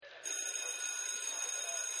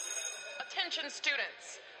Attention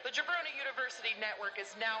students, the Jabroni University Network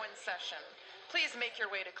is now in session. Please make your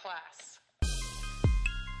way to class.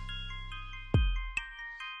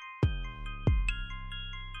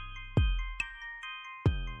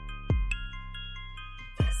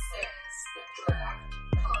 This is the Draft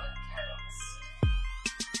Podcast.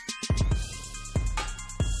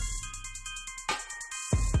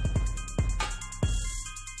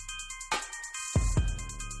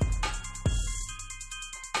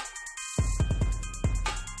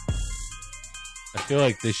 I feel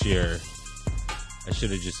like this year I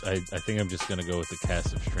should have just I think I'm just gonna go with the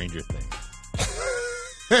cast of Stranger Things.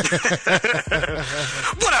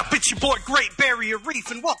 What up, it's your boy Great Barrier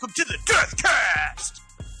Reef, and welcome to the Deathcast!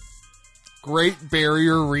 Great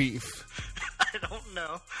Barrier Reef. I don't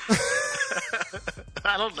know.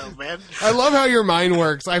 I don't know, man. I love how your mind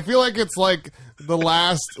works. I feel like it's like the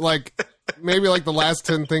last, maybe like the last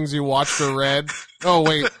 10 things you watched or read. Oh,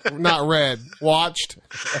 wait, not read. Watched.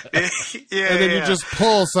 Yeah, And then you just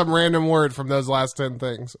pull some random word from those last 10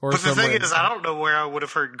 things. Or But the some thing random- is, I don't know where I would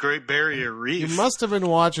have heard Great Barrier Reef. You must have been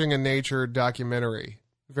watching a nature documentary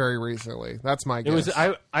very recently. That's my guess. It was it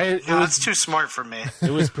No, was that's too smart for me.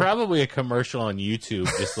 it was probably a commercial on YouTube,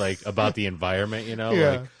 just like about the environment, you know, Yeah.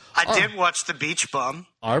 like I did watch The Beach Bum.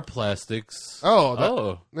 our plastics.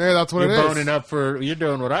 Oh, yeah, that's what you're it is. boning up for. You're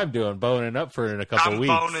doing what I'm doing, boning up for in a couple I'm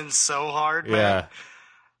weeks. boning so hard, man.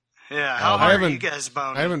 Yeah, Yeah, how I hard are haven't- you guys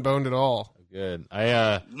boning? I haven't boned at all. good.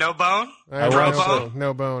 No bone? I Pro have bono?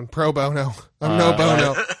 no bone. Pro bono. I'm no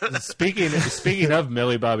bono. Speaking of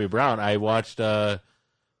Millie Bobby Brown, I watched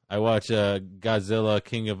Godzilla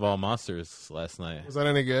King of All Monsters last night. Was that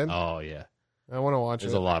any good? Oh yeah, I want to watch it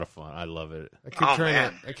was it. a lot of fun. I love it. I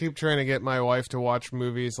keep trying to get my wife to watch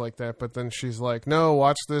movies like that, but then she's like, "No,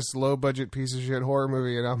 watch this low budget piece of shit horror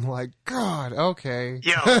movie," and I'm like, "God, okay."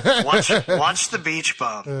 Yo, watch The Beach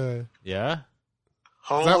Bum. Yeah.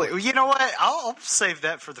 Holy, you know what? I'll save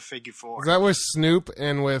that for the figure four. Is that with Snoop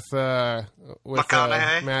and with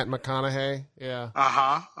McConaughey? Matt McConaughey? Yeah,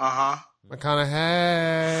 Uh-huh.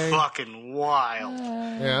 McConaughey. Fucking wild.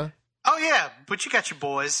 Yeah. Oh, yeah, but you got your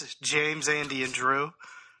boys, James, Andy, and Drew.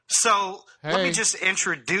 So let Hey. me just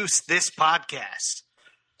introduce this podcast.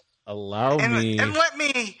 Allow And, me. and let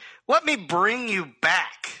me bring you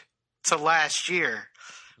back to last year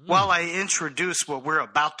while I introduce what we're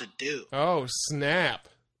about to do. Oh snap!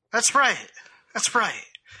 That's right.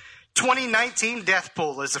 2019 Death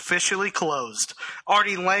Pool is officially closed.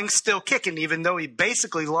 Artie Lang's still kicking, even though he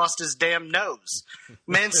basically lost his damn nose.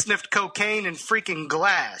 Men sniffed cocaine and freaking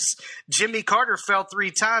glass. Jimmy Carter fell 3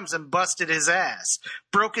 times and busted his ass.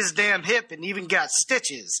 Broke his damn hip and even got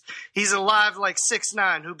stitches. He's alive like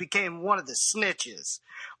 6ix9ine, who became one of the snitches.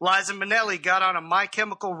 Liza Minnelli got on a My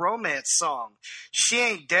Chemical Romance song. She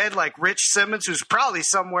ain't dead like Rich Simmons, who's probably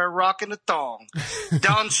somewhere rocking a thong.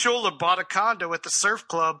 Don Schuller bought a condo at the surf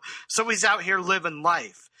club, so he's out here living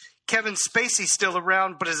life. Kevin Spacey's still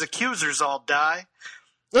around, but his accusers all die.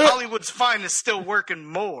 Hollywood's finest still working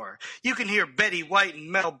more. You can hear Betty White and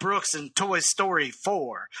Mel Brooks in Toy Story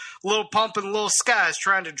 4. Lil Pump and Lil Sky's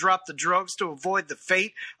trying to drop the drugs to avoid the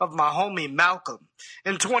fate of my homie Malcolm.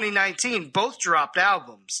 In 2019, both dropped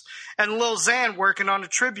albums. And Lil Xan working on a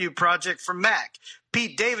tribute project for Mac.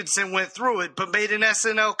 Pete Davidson went through it but made an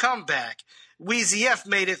SNL comeback. Wheezy F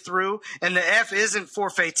made it through, and the F isn't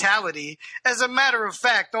for fatality. As a matter of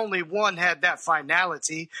fact, only one had that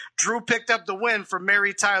finality. Drew picked up the win for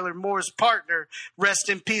Mary Tyler Moore's partner. Rest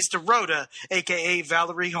in peace to Rhoda, a.k.a.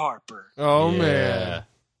 Valerie Harper. Oh Yeah. man,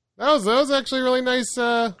 that was actually really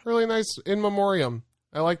nice in memoriam.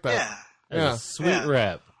 I like that. Yeah, Yeah. Sweet Yeah.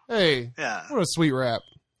 rap. Hey, yeah. what a sweet rap.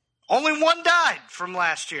 Only one died from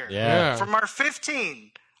last year. Yeah. From our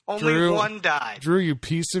 15, only Drew. one died. Drew, you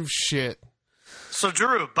piece of shit. So,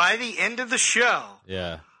 Drew, by the end of the show,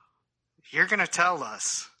 Yeah. you're going to tell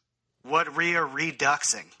us what we are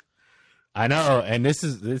reduxing. I know, and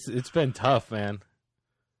it's been tough, man.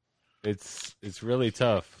 It's really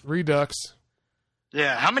tough. Redux.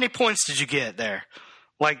 Yeah, how many points did you get there?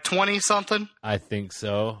 Like 20-something? I think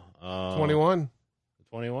so. 21.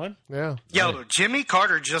 21? Yeah. Yo, Jimmy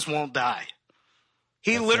Carter just won't die.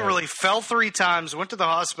 He That's literally right. fell 3 times, went to the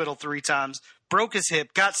hospital 3 times, broke his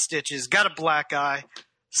hip, got stitches, got a black eye,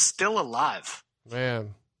 still alive.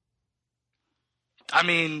 Man. I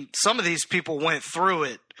mean, some of these people went through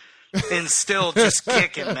it and still just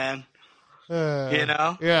kicking, man. You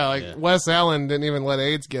know? Yeah, like Yeah. Wes Allen didn't even let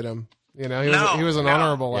AIDS get him. You know, he was an No.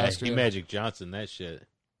 honorable Yeah, last he year. Magic Johnson that shit.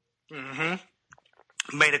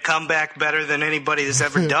 Mm-hmm. Made a comeback better than anybody has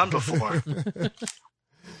ever done before.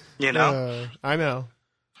 You know? I know.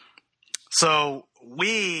 So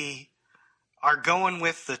we are going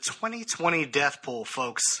with the 2020 death pool,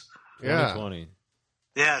 folks. Yeah. 2020.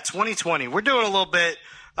 Yeah, 2020. We're doing a little bit.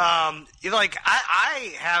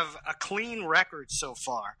 I have a clean record so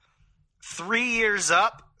far. 3 years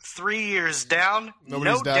up, 3 years down.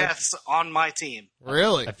 Nobody's no died? deaths on my team.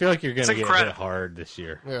 Really? I feel like you're going to It's get hit incredible. hard this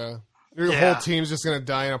year. Yeah. Your Yeah. whole team's just going to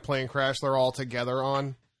die in a plane crash they're all together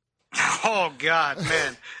on. Oh, God,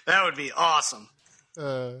 man. That would be awesome.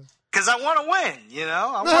 Because I want to win, you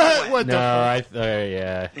know? I want to win, What the No, fuck?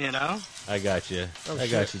 yeah, you know? I got you. Oh, I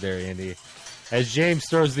got shit. you there, Andy. As James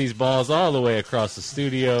throws these balls all the way across the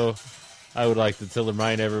studio, I would like to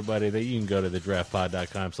remind everybody that you can go to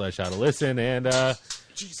thedraftpod.com/how to listen, and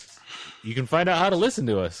you can find out how to listen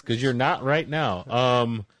to us, because you're not right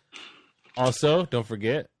now. Also, don't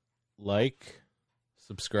forget, like,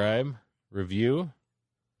 subscribe, review,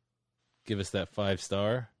 give us that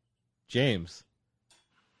 5-star. James,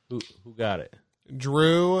 who got it?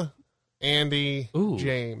 Drew, Andy, Ooh.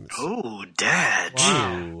 James. Ooh, Dad.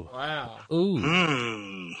 Ooh. Wow. Ooh.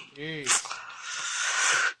 Jeez.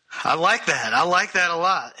 I like that. I like that a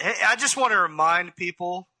lot. Hey, I just want to remind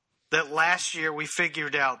people that last year we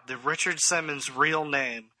figured out that Richard Simmons' real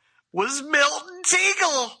name was Milton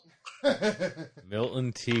Teagle.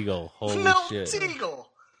 Milton Teagle. Holy Milton shit. Teagle.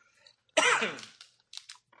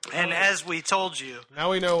 And as we told you,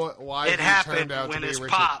 Now we know why it he happened turned out when to be his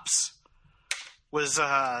Richard. pops was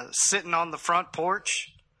sitting on the front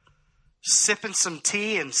porch, sipping some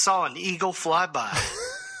tea, and saw an eagle fly by.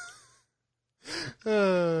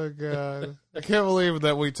 Oh, God. I can't believe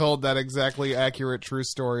that we told that exactly accurate true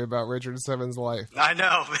story about Richard Simmons' life. I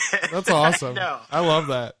know, man. That's awesome. I know. I love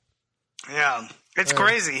that. Yeah, it's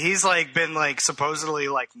crazy. He's been supposedly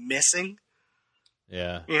missing.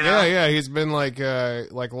 Yeah. You know? Yeah. He's been like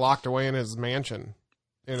locked away in his mansion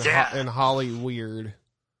in Yeah. in Holly Weird.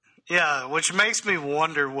 Yeah, which makes me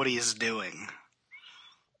wonder what he's doing.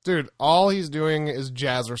 Dude, all he's doing is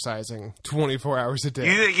jazzercising 24 hours a day.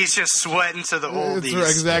 You think he's just sweating to the oldies?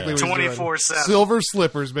 It's exactly what he's doing. 24/7. Silver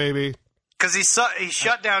slippers, baby. Because he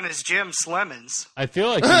shut down his gym, Slemons. I feel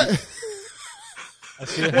like he,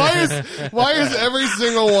 Why is every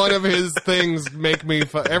single one of his things make me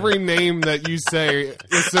every name that you say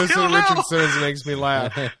associated don't with Richard know. Simmons makes me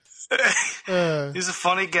laugh. He's a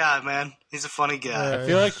funny guy, man. He's a funny guy. I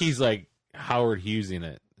feel like he's like Howard Hughesing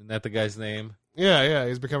it. Isn't that the guy's name? Yeah,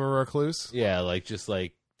 he's become a recluse. Yeah, just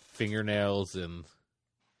fingernails and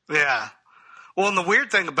Yeah. Well, and the weird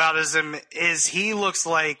thing about him is he looks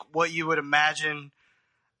like what you would imagine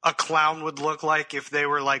a clown would look like if they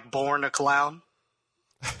were born a clown.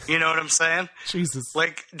 You know what I'm saying? Jesus.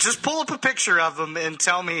 Just pull up a picture of him and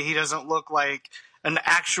tell me he doesn't look like an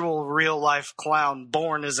actual real life clown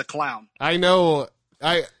born as a clown. I know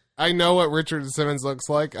what Richard Simmons looks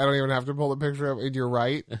like. I don't even have to pull the picture up. And you're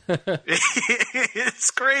right.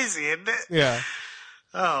 It's crazy, isn't it? Yeah.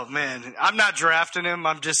 Oh man, I'm not drafting him.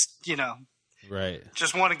 I'm just, right.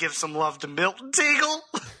 just want to give some love to Milton Teagle.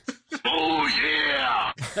 Oh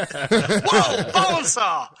yeah! Whoa,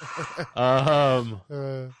 Bonesaw!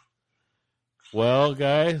 Well,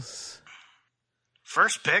 guys,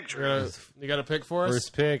 First pick, Drew. You got a pick for us?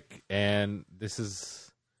 first pick, and this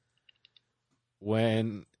is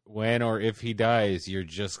when or if he dies, you're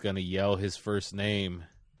just gonna yell his first name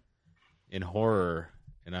in horror,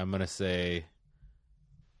 and I'm gonna say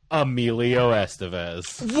Emilio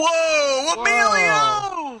Estevez. Whoa,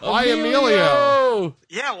 Emilio! Why Emilio?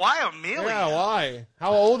 Yeah, why Emilio? Yeah, why?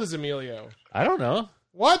 How old is Emilio? I don't know.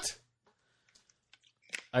 What?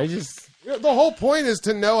 I just The whole point is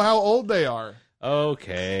to know how old they are.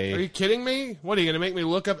 okay. Are you kidding me? What, are you going to make me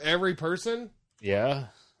look up every person? Yeah.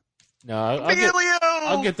 No, I'll Emilio!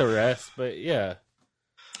 I'll get the rest, but yeah.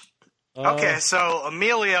 Okay, so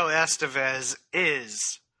Emilio Estevez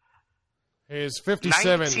is He's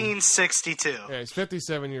 57. 1962. Yeah, he's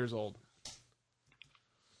 57 years old.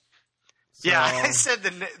 Yeah, So- I said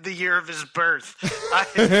the year of his birth.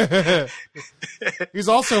 He's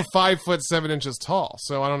also 5'7" tall,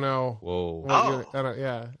 so I don't know. Whoa. what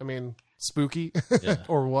Oh. I mean, spooky Yeah.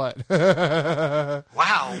 or what? Wow,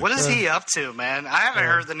 what is he up to, man? I haven't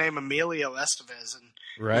heard the name Emilio Estevez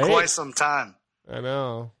in Right? quite some time. I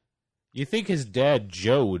know. You think his dad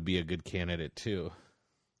Joe would be a good candidate too?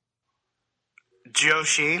 Joe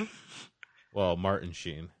Sheen? Well, Martin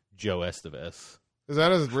Sheen, Joe Estevez. Is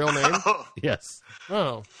that his real name? Oh, Yes.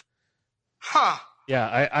 Oh, huh.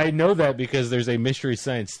 Yeah, I know that because there's a Mystery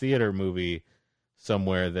Science Theater movie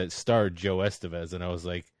somewhere that starred Joe Estevez, and I was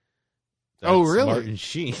like, that's Oh, really? Martin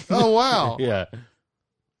Sheen. oh wow. Yeah.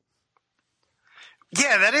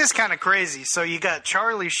 Yeah, that is kind of crazy. So you got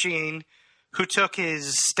Charlie Sheen, who took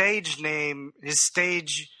his stage name, his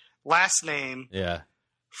stage last name Yeah.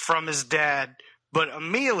 from his dad, but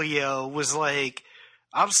Emilio was like,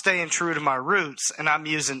 I'm staying true to my roots, and I'm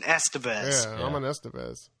using Estevez. Yeah, I'm an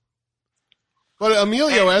Estevez. But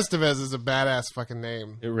Emilio Estevez is a badass fucking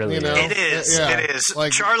name. It really you know? is. It is. Yeah. It is.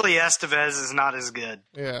 Like, Charlie Estevez is not as good.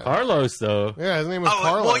 yeah. Carlos, though. Yeah, his name was Oh,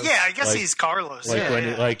 Carlos. well, yeah, I guess Like- he's Carlos. Like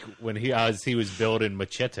yeah, when he was building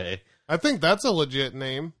Machete. I think that's a legit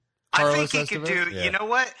name. I Carlos think he could Estevez? do. Yeah. You know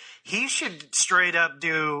what? He should straight up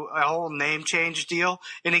do a whole name change deal,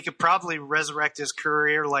 and he could probably resurrect his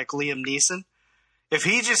career like Liam Neeson. If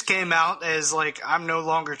he just came out as like, I'm no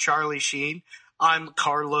longer Charlie Sheen, I'm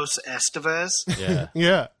Carlos Estevez. Yeah.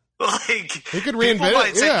 Yeah. Like He could people reinvent might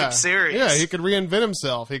it. take Yeah. him serious. Yeah, he could reinvent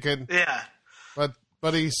himself. He could, Yeah.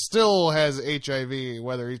 but he still has HIV,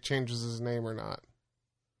 whether he changes his name or not.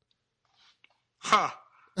 Huh.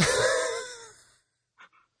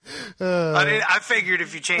 I figured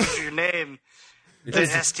if you changed your name, the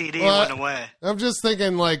STD Well, went away. I'm just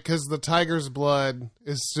thinking, like, because the tiger's blood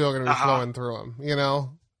is still going to be flowing through him, you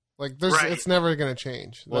know? Like, Right. it's never going to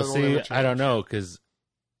change. Well, That'll see, never change. I don't know because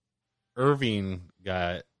Irving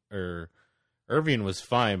was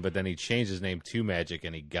fine, but then he changed his name to Magic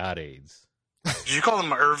and he got AIDS. Did you call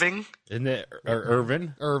him Irving? Isn't it or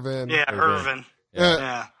Irvin? Irvin. Yeah, Irvin. Irvin. Yeah.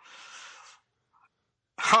 Yeah.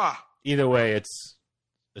 Huh. Either way, it's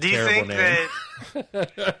a Do you terrible think name.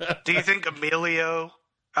 that? Do you think Emilio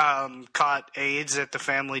caught AIDS at the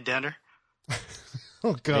family dinner?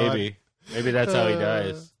 Oh, God. Maybe that's how he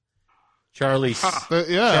dies. Charlie But,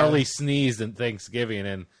 yeah. Charlie sneezed in Thanksgiving,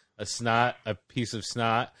 and a piece of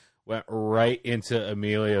snot went right into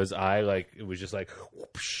Emilio's eye. Like it was just like,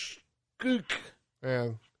 whoosh, gook.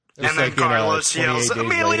 Man. Just And then like, Carlos 28 yells, days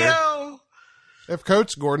Emilio! later. If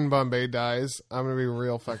Coach Gordon Bombay dies, I'm going to be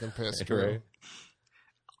real fucking pissed. Drew. Right?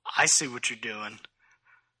 I see what you're doing.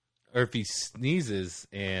 Or if he sneezes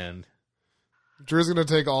and Drew's going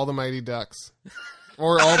to take all the Mighty Ducks.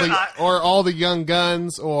 Or all the Young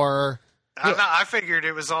Guns, or... I figured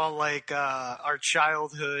it was all like our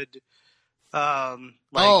childhood.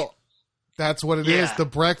 That's what it is. Yeah. The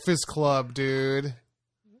Breakfast Club, dude.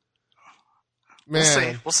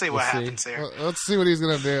 Man. We'll see what We'll see. happens here. Let's see what he's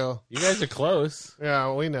going to do. you guys are close.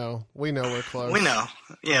 Yeah, we know. We know we're close. We know.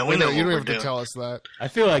 Yeah, we know You what don't we're have to doing. tell us that. I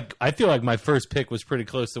feel like my first pick was pretty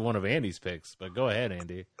close to one of Andy's picks, but go ahead,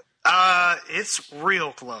 Andy. It's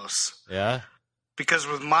real close. Yeah? Because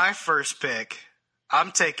with my first pick,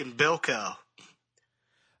 I'm taking Bilko.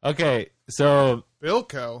 Okay, so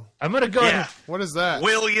Bilko. I'm gonna go Yeah. ahead. What is that?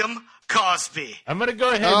 William Cosby. I'm gonna go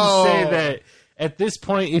ahead Oh. and say that at this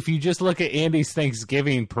point, if you just look at Andy's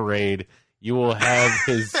Thanksgiving parade, you will have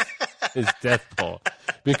his death poll.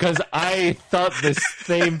 Because I thought the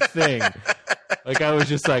same thing. Like I was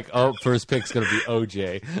just like, oh, first pick's gonna be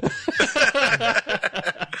OJ.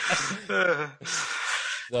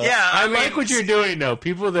 So, Yeah, I I like mean- what you're doing though.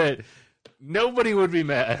 People that nobody would be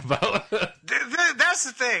mad about. That's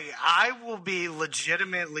the thing. I will be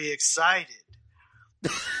legitimately excited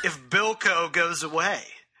if Bilko goes away.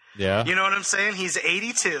 Yeah. You know what I'm saying? He's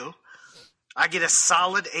 82. I get a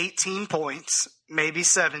solid 18 points, maybe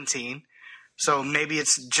 17. So maybe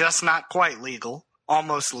it's just not quite legal,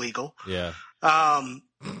 almost legal. Yeah.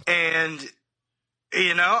 And,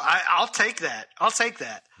 you know, I'll take that. I'll take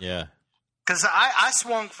that. Yeah. Because I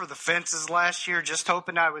swung for the fences last year just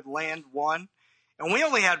hoping I would land one. And we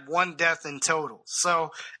only had one death in total.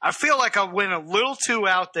 So I feel like I went a little too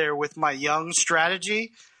out there with my young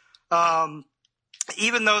strategy.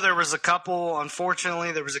 Even though there was a couple,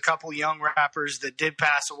 unfortunately, there was a couple young rappers that did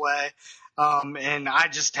pass away. And I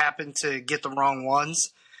just happened to get the wrong ones.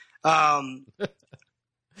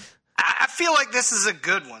 I feel like this is a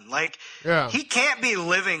good one. Like, Yeah. he can't be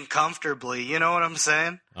living comfortably. You know what I'm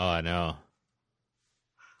saying? Oh, I know.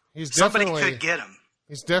 He's Somebody definitely could get him.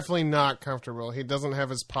 he's definitely not comfortable. He doesn't have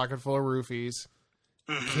his pocket full of roofies.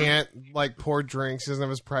 Mm-hmm. He can't like pour drinks. He doesn't have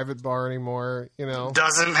his private bar anymore, you know.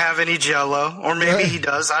 Doesn't have any Jello, or maybe he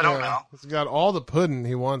does. I don't Yeah. know. He's got all the pudding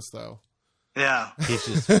he wants though. Yeah, He's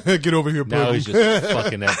just Get over here, pudding. now he's just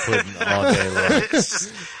fucking that pudding all day long. it's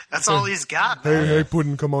just that's all he's got. Hey, Man. hey,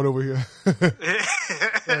 pudding, come on over here.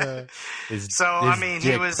 His, So, I his mean, he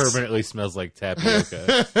dick was- permanently smells like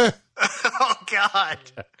tapioca. Oh God,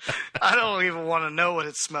 I don't even want to know what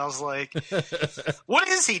it smells like. What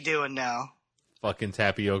is he doing now? Fucking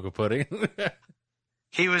tapioca pudding.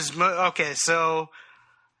 He was okay. So,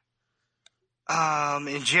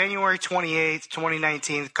 in January 28th,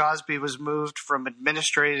 2019, Cosby was moved from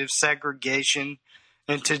administrative segregation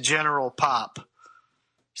into general pop.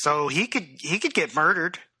 So he could get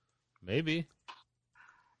murdered. Maybe.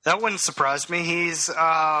 That wouldn't surprise me. He's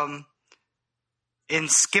in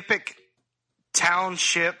Skippack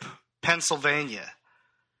Township, Pennsylvania.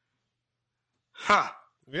 Huh.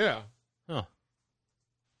 Yeah. Huh.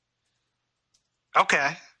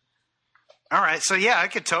 Okay. All right. So, yeah, I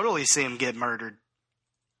could totally see him get murdered.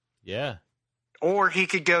 Yeah. Or he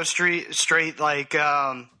could go straight like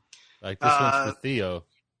Like this one's for Theo.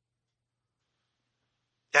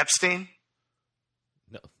 Epstein.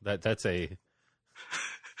 No, that's a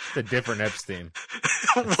different Epstein.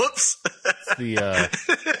 Whoops. That's the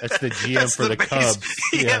GM That's for the Cubs.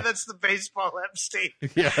 Yeah, that's the baseball Epstein.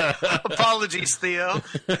 Yeah. Apologies, Theo.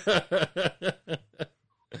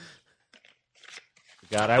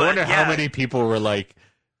 God, I But, wonder yeah. how many people were like,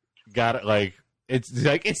 got it, like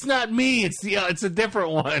it's not me, it's a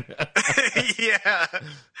different one. Yeah.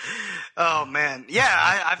 Oh man. Yeah,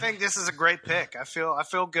 I think this is a great pick. I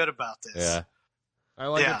feel good about this. Yeah. I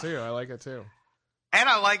like Yeah. it too. I like it too. And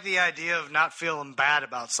I like the idea of not feeling bad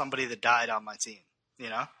about somebody that died on my team. You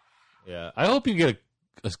know? Yeah. I hope you get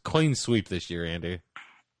a clean sweep this year, Andy.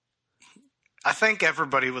 I think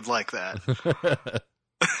everybody would like that.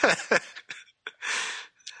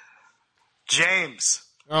 James,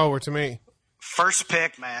 Oh, we're to me. first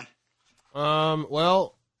pick, man.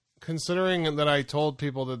 Well, considering that I told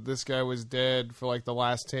people that this guy was dead for like the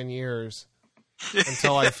last 10 years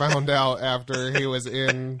until I found out after he was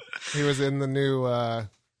in the new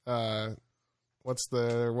what's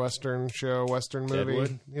the Western movie?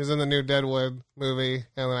 Deadwood? He was in the new Deadwood movie,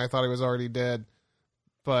 and then I thought he was already dead.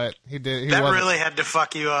 But he did. He That wasn't. really had to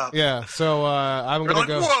fuck you up. Yeah, so I'm You're gonna like,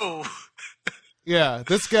 go. whoa. Yeah,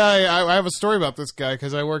 this guy. I have a story about this guy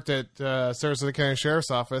because I worked at Sarasota County Sheriff's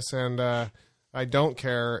Office, and I don't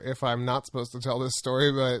care if I'm not supposed to tell this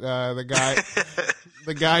story, but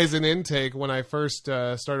the guy's in intake when I first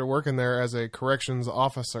started working there as a corrections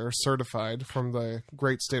officer, certified from the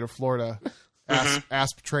great state of Florida.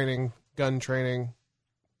 ASP training, gun training,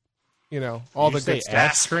 all Did you the say good stuff.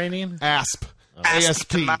 ass training? ASP, Asp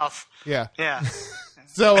to ASP. mouth. Yeah. Yeah.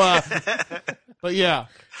 So, but yeah.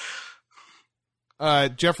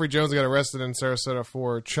 Jeffrey Jones got arrested in Sarasota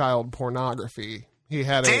for child pornography. He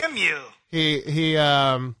had Damn you. he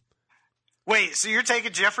Wait, so you're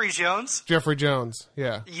taking Jeffrey Jones? Jeffrey Jones,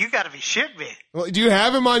 yeah. You got to be shitting me. Well, do you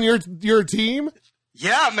have him on your team?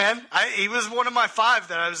 Yeah, man. He was one of my 5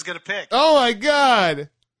 that I was going to pick. Oh my God,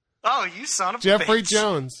 Oh, you son of a Jeffrey bitch.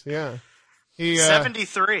 Jones, yeah. He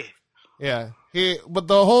 73. yeah. But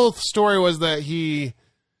the whole story was that he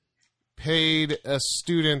paid a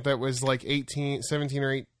student that was like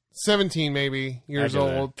 17 maybe years I do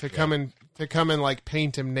that. old to come and like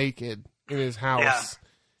paint him naked in his house. Yeah.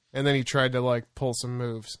 And then he tried to like pull some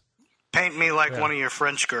moves. Paint me like one of your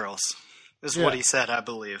French girls, is what Yeah. he said, I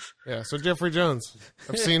believe. Yeah, so Jeffrey Jones.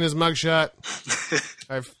 I've seen his mugshot.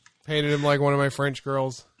 I've painted him like one of my French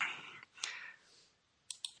girls.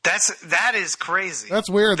 That is crazy. That's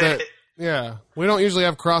weird yeah. We don't usually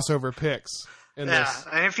have crossover picks in Yeah, this.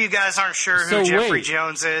 and if you guys aren't sure who So Jeffrey wait.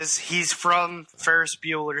 Jones is, he's from Ferris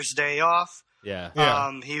Bueller's Day Off. Yeah.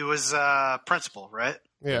 Yeah. He was principal, right?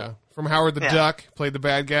 Yeah. From Howard the Yeah. Duck, played the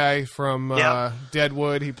bad guy. From Yep.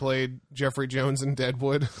 Deadwood, he played Jeffrey Jones in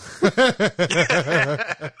Deadwood. A.W.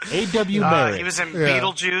 Merritt. He was in Yeah.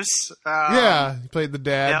 Beetlejuice. Yeah, he played the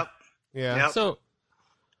dad. Yep. Yeah. Yep. So,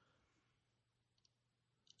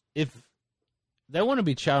 if that wouldn't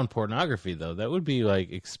be child pornography, though, that would be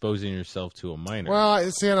like exposing yourself to a minor. Well, I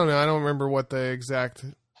don't know. I don't remember what the exact.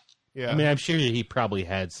 Yeah. I mean, I'm sure he probably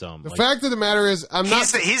had some. the like, fact of the matter is, I'm not.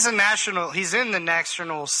 He's in the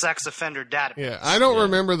National Sex Offender Database. Yeah, I don't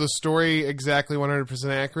remember the story exactly 100%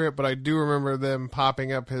 accurate, but I do remember them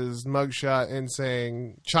popping up his mugshot and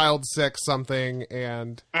saying child sex something,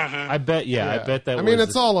 and I bet. Yeah, I bet that. I mean, was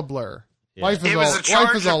it's all a blur. Yeah. Life is It was all a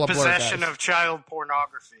charge all a of blur. possession Guys. of child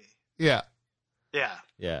pornography. Yeah, Yeah.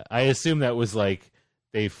 Yeah, I assume that was like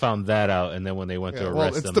they found that out, and then when they went to Yeah, well,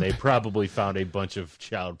 arrest it's them, the they probably found a bunch of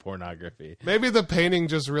child pornography. maybe the painting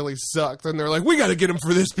just really sucked, and they're like, "We got to get him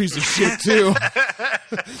for this piece of shit too."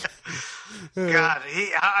 God,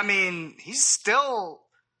 he's still.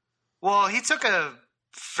 Well, he took a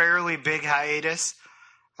fairly big hiatus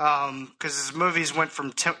because his movies went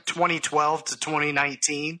from 2012 to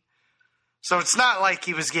 2019. So it's not like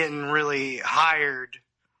he was getting really hired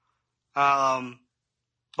by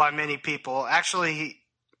many people. Actually,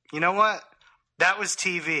 you know what? That was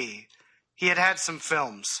TV. He had some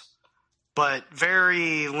films, but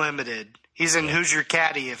very limited. He's in Who's Your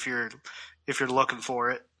Caddy if you're looking for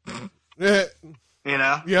it. Yeah, You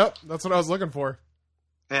know? yep, that's what I was looking for.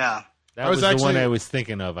 Yeah. That was the one I was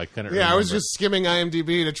thinking of. I couldn't remember. I was just skimming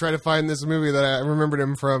IMDb to try to find this movie that I remembered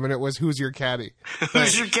him from, and it was Who's Your Caddy?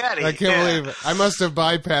 Who's Your Caddy? I can't believe it. I must have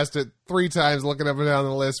bypassed it 3 times looking up and down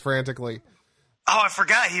the list frantically. Oh, I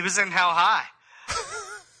forgot. He was in How High.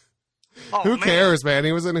 Who cares, man?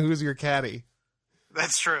 He was in Who's Your Caddy?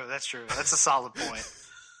 That's true. That's a solid point.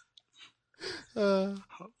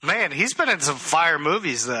 Man, he's been in some fire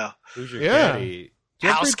movies, though. Who's Your Caddy?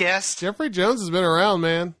 House Guest. Jeffrey Jones has been around,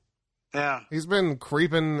 man. Yeah. He's been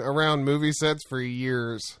creeping around movie sets for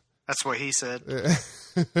years. That's what he said.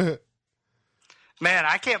 Man,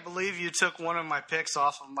 I can't believe you took one of my picks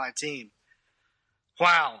off of my team.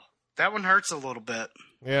 Wow. That one hurts a little bit.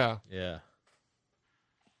 Yeah. Yeah.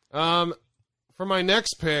 For my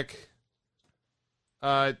next pick,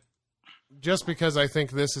 just because I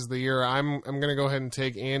think this is the year, I'm going to go ahead and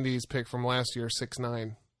take Andy's pick from last year,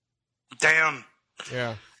 6'9". Damn.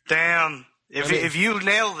 Yeah. Damn. If you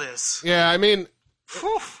nail this. Yeah, I mean,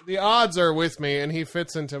 whew. The odds are with me, and he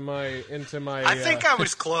fits into my. I think I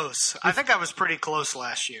was close. I think I was pretty close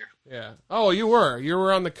last year. Yeah. Oh, you were. You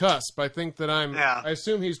were on the cusp. I think that I'm. Yeah. I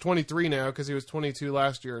assume he's 23 now because he was 22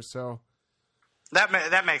 last year. So.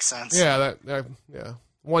 That makes sense. Yeah. Yeah.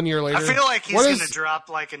 1 year later. I feel like he's going to drop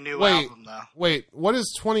like a new album though. Wait. What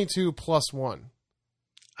is 22 plus 1?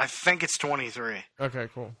 I think it's 23. Okay.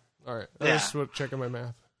 Cool. All right. I'm just checking my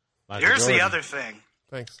math. Here's the other thing.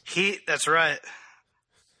 Thanks. That's right.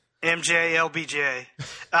 MJ, LBJ.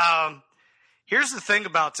 Here's the thing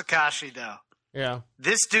about Tekashi, though. Yeah.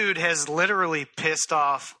 This dude has literally pissed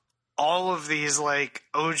off all of these, like,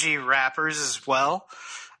 OG rappers as well.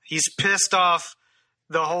 He's pissed off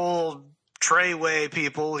the whole Treyway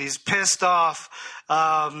people. He's pissed off,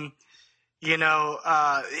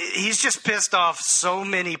 he's just pissed off so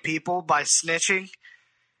many people by snitching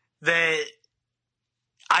that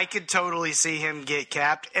I could totally see him get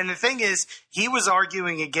capped. And the thing is, he was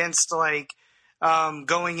arguing against, like,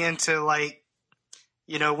 going into, like,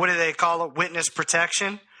 what do they call it? Witness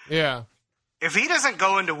protection. Yeah. If he doesn't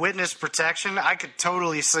go into witness protection, I could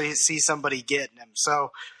totally see somebody getting him.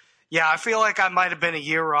 So, yeah, I feel like I might have been a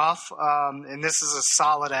year off, and this is a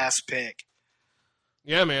solid-ass pick.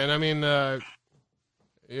 Yeah, man. I mean,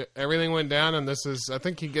 everything went down, and I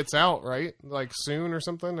think he gets out, right? Like soon or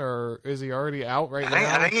something, or is he already out now?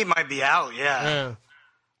 I think he might be out, yeah.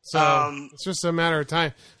 So it's just a matter of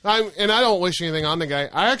time. I don't wish anything on the guy.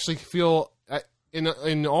 I actually feel,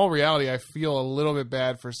 in all reality, I feel a little bit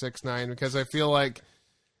bad for 6ix9ine because I feel like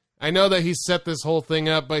I know that he set this whole thing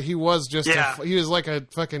up, but he was just he was like a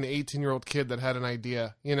fucking 18-year-old kid that had an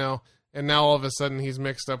idea, and now all of a sudden he's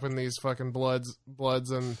mixed up in these fucking bloods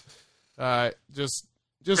and just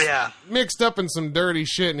mixed up in some dirty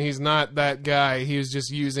shit, and he's not that guy. He was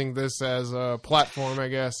just using this as a platform, I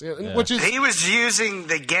guess. Which is, he was using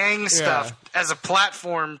the gang stuff as a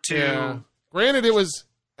platform to. Yeah. Granted, it was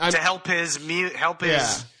to help his.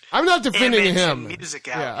 I'm not defending him. Music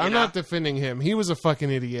out, I'm not defending him. He was a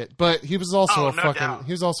fucking idiot, but he was also doubt.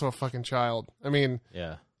 he was also a fucking child. I mean,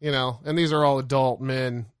 yeah, and these are all adult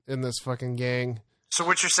men in this fucking gang. So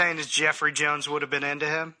what you're saying is Jeffrey Jones would have been into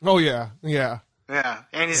him? Oh yeah, yeah. Yeah,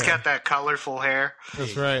 and he's got that colorful hair.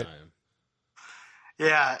 That's right.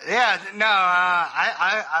 Yeah. No,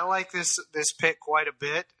 I like this pick quite a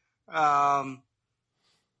bit.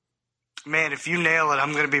 Man, if you nail it,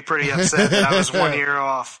 I'm going to be pretty upset that I was 1 year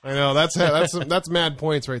off. I know that's mad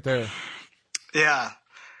points right there. Yeah.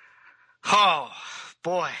 Oh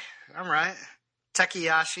boy, I'm right.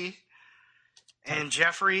 Tekashi and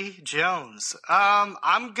Jeffrey Jones.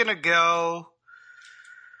 I'm gonna go.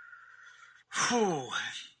 Whew.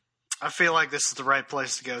 I feel like this is the right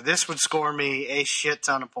place to go. This would score me a shit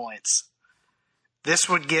ton of points. This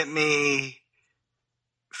would get me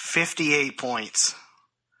 58 points.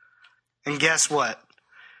 And guess what?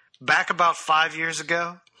 Back about 5 years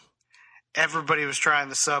ago, everybody was trying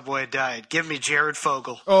the Subway diet. Give me Jared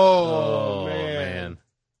Fogle. Oh man.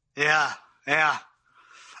 Yeah.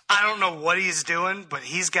 I don't know what he's doing, but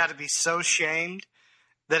he's got to be so shamed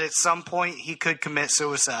that at some point he could commit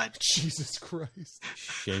suicide. Jesus Christ.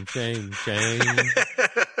 Shame.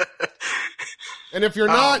 And if you're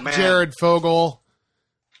not Jared Fogle,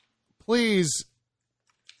 please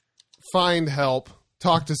find help.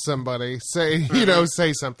 Talk to somebody. Say,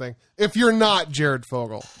 say something. If you're not Jared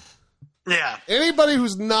Fogle. Yeah. Anybody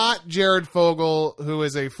who's not Jared Fogle, who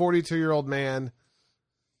is a 42-year-old man,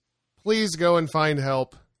 please go and find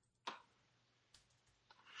help.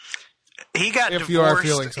 He got if divorced. You are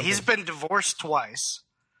feeling something. He's been divorced twice.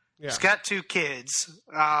 Yeah. He's got 2 kids.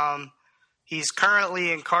 He's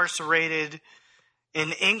currently incarcerated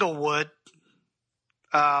in Inglewood.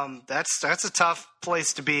 That's a tough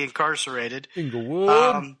place to be incarcerated.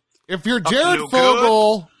 Inglewood. If you're Jared no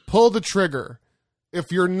Fogle, pull the trigger.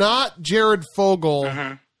 If you're not Jared Fogle,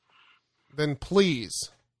 then please.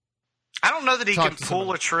 I don't know that he Talk can to pull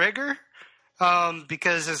somebody. a trigger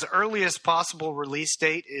because his earliest possible release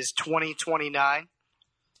date is 2029.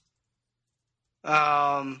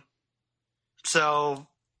 So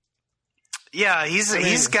yeah,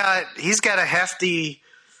 he's got a hefty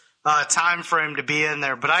time frame to be in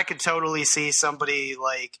there, but I could totally see somebody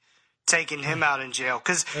like taking him out in jail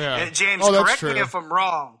because James, Oh, that's correct me true. if I'm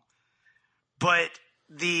wrong, but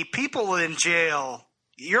the people in jail,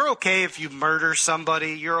 you're okay if you murder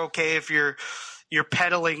somebody, you're okay if you're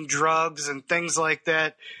peddling drugs and things like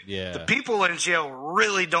that. Yeah. The people in jail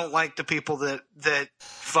really don't like the people that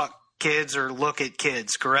fuck kids or look at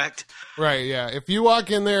kids, correct? Right, yeah. If you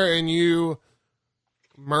walk in there and you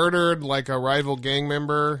murdered like a rival gang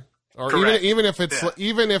member, or Correct. even if it's Yeah.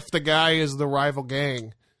 even if the guy is the rival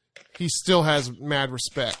gang, he still has mad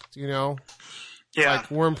respect, you know? Yeah. Like,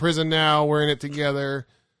 we're in prison now, we're in it together.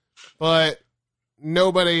 But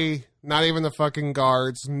nobody, not even the fucking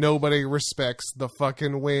guards, nobody respects the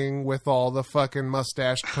fucking wing with all the fucking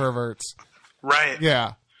mustached perverts. Right.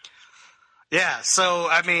 Yeah. Yeah. So,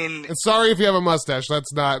 I mean, And sorry if you have a mustache,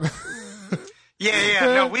 that's not... yeah.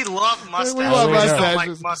 No, we love mustaches. We love We just don't mustaches. like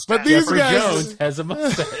mustaches. But these Jeffrey guys- Jones has a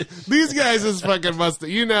mustache. These guys is fucking mustache.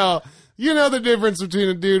 You know the difference between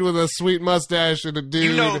a dude with a sweet mustache and a dude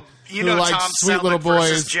you know who likes Tom sweet Selleck little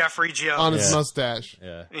versus boys Jeffrey Jones. on his Yeah. mustache.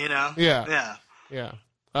 Yeah. You know? Yeah. Yeah.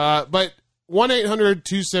 Yeah. But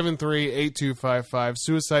 1-800-273-8255,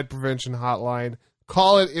 suicide prevention hotline.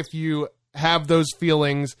 Call it if you have those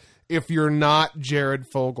feelings, if you're not Jared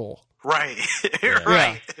Fogle. Right.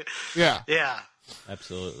 Right. Yeah. Yeah.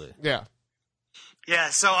 Absolutely. Yeah. Yeah.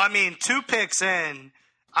 So, I mean, 2 picks in,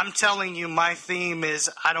 I'm telling you my theme is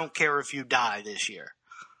I don't care if you die this year.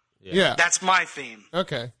 Yeah. That's my theme,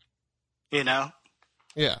 Okay. you know?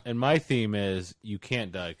 Yeah. And my theme is you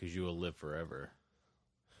can't die because you will live forever.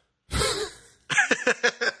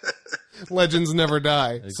 Legends never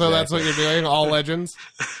die. So that's what you're doing? All legends?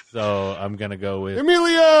 So I'm going to go with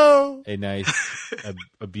Emilio! a nice,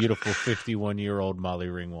 a beautiful 51-year-old Molly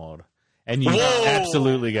Ringwald. And you Whoa!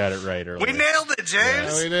 absolutely got it right earlier. We nailed it,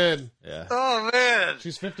 James. Yeah, we did. Yeah. Oh, man.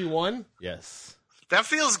 She's 51? Yes. That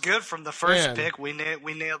feels good from the first Man. pick. We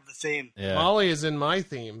nailed the theme. Yeah. Molly is in my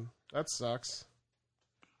theme. That sucks.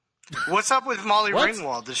 What's up with Molly What?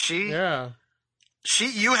 Ringwald? Does she? Yeah.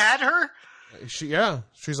 You had her?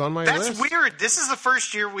 She's on my That's list. weird. This is the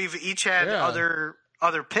first year we've each had Yeah.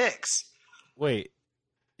 other picks. Wait,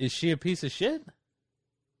 is she a piece of shit?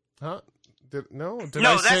 Huh? Did No, I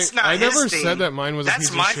that's say, not I his never theme. said that mine was a That's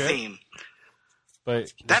piece my of shit. theme. But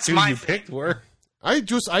the That's two my you thing. picked were. I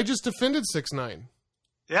just defended 6ix9ine.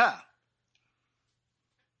 Yeah.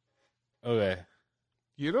 Okay.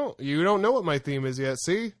 You don't know what my theme is yet.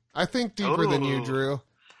 See? I think deeper than you, Ooh. Drew.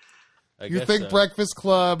 I You guess think so. Breakfast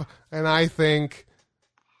Club, and I think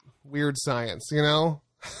Weird Science, you know?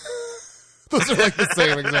 Those are like the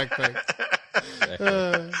same exact thing.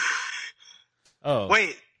 Exactly. Oh.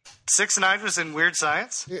 Wait, 6ix9ine was in Weird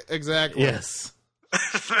Science? Exactly. Yes.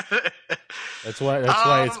 That's why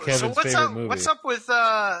it's Kevin's so what's favorite up, movie. What's up with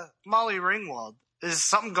Molly Ringwald? Is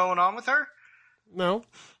something going on with her? No,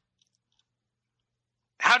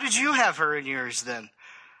 How did you have her in yours then?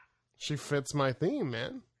 she fits my theme,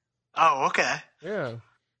 man. Oh, okay. Yeah.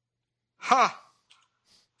 Huh.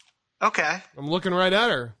 Okay. I'm looking right at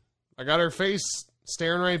her. I got her face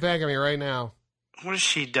staring right back at me right now. What has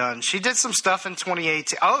she done? She did some stuff in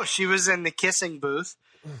 2018. Oh, she was in The Kissing Booth,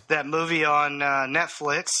 that movie on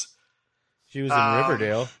Netflix. She was in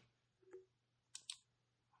Riverdale.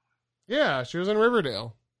 Yeah, she was in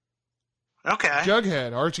Riverdale. Okay.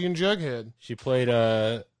 Jughead, Archie and Jughead. She played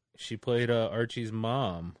Archie's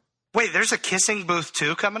mom, Wait, there's a Kissing Booth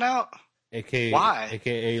 2 coming out? Why?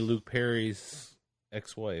 aka Luke Perry's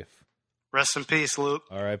ex-wife. Rest in peace, Luke.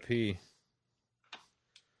 R.I.P.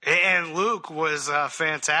 And Luke was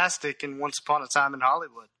fantastic in Once Upon a Time in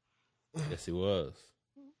Hollywood. Yes, he was.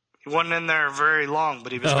 He wasn't in there very long,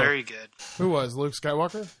 but he was No. very good. Who was Luke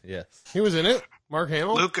Skywalker? Yes, He was in it. Mark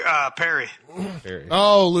Hamill. Luke Perry. Perry.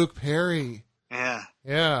 Oh, Luke Perry. Yeah.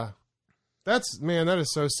 Yeah, that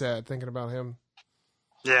is so sad thinking about him.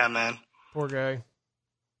 Yeah, man. Poor guy.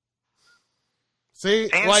 See,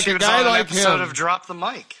 And like she a was guy on an like episode him, of Drop the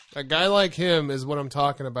Mic. a guy like him is what I'm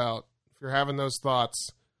talking about. If you're having those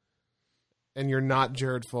thoughts, and you're not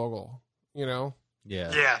Jared Fogle, you know?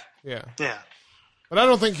 Yeah. Yeah. Yeah. Yeah. But I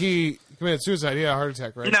don't think he committed suicide. He had a heart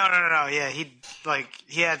attack, right? No. Yeah,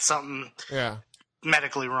 he had something Yeah.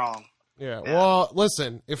 medically wrong. Yeah. Well,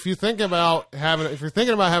 listen. If you're thinking about having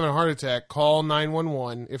a heart attack, call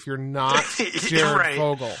 911. If you're not Jared Right.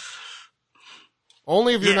 Fogle,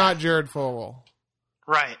 only if you're Yeah. not Jared Fogle.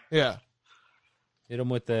 Right. Yeah. Hit him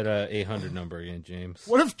with that 800 number again, James.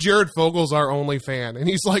 What if Jared Fogle's our only fan and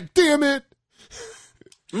he's like, "Damn it"?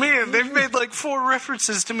 Man, they've made like 4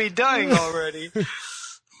 references to me dying already. Why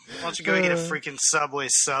don't you go get a freaking Subway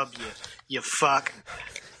sub, you fuck?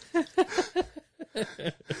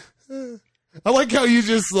 I like how you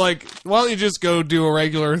just like, why don't you just go do a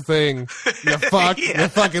regular thing? You fuck, Yeah. you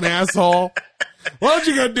fucking asshole. Why don't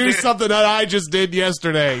you go do something that I just did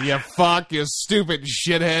yesterday? You fuck, you stupid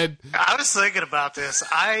shithead. I was thinking about this.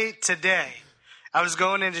 Today, I was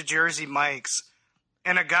going into Jersey Mike's,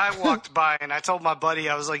 and a guy walked by, and I told my buddy,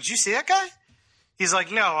 I was like, "Did you see that guy?" He's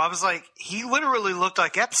like, "No." I was like, "He literally looked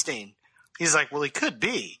like Epstein." He's like, "Well, he could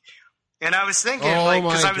be." And I was thinking, Oh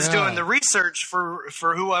because my I was God. doing the research for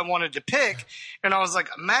who I wanted to pick, and I was like,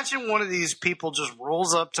 imagine one of these people just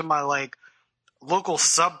rolls up to my like local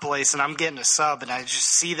sub place, and I'm getting a sub, and I just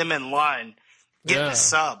see them in line getting Yeah. a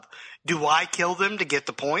sub. Do I kill them to get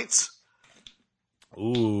the points?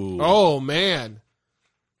 Ooh. Oh man,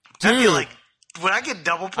 I'd be dude. like, would I get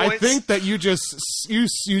double I points? think that you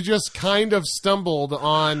just kind of stumbled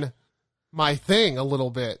on my thing a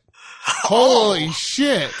little bit. Holy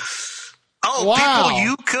shit. Oh, wow. people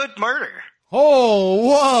you could murder. Oh,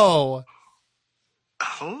 whoa.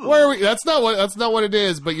 Ooh. Where are we? That's not what it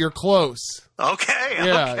is, but you're close. Okay.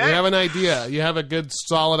 Yeah, okay. you have an idea. You have a good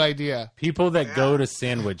solid idea. People that go to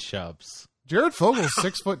sandwich shops. Jared Fogel's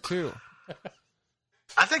 6'2".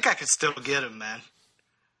 I think I could still get him, man.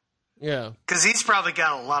 Yeah. Because he's probably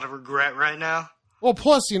got a lot of regret right now. Well,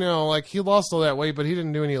 plus, like he lost all that weight, but he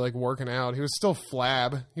didn't do any like working out. He was still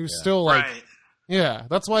flab. He was still like, Right. yeah.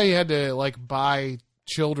 That's why he had to like buy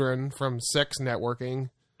children from sex networking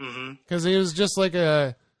Mm-hmm. because he was just like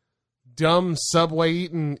a dumb Subway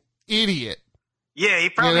eating idiot. Yeah, he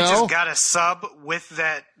probably You know? just got a sub with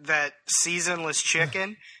that seasonless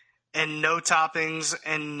chicken and no toppings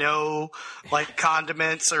and no like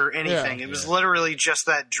condiments or anything. Yeah. It was literally just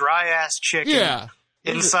that dry ass chicken Yeah.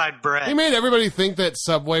 inside bread. He made everybody think that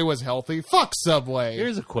Subway was healthy. Fuck Subway.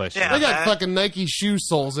 Here's a question. Yeah. They got man. fucking Nike shoe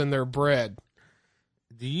soles in their bread.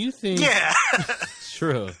 Do you think... yeah. It's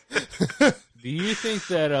true. Do you think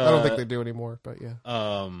that... I don't think they do anymore, but yeah.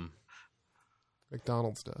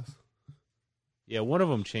 McDonald's does. Yeah, one of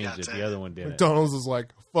them changed it. Gotcha. The other one didn't. McDonald's is like,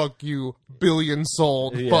 fuck you, billion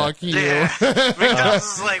sold, Yeah. fuck you. Yeah. McDonald's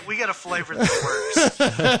is like, we got a flavor that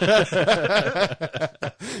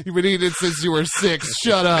works. You've been eating since you were 6.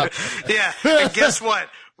 Shut up. Yeah. And guess what?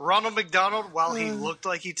 Ronald McDonald, while he looked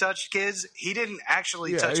like he touched kids, he didn't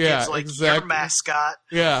actually touch kids like your exactly. mascot.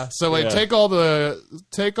 Yeah. So like, Yeah. take all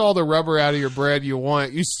the rubber out of your bread you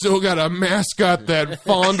want. You still got a mascot that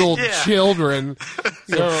fondled Yeah. children.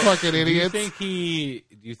 You fucking Do you idiots.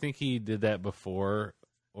 think he did that before,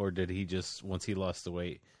 or did he just, once he lost the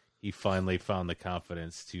weight, he finally found the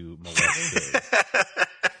confidence to molest kids?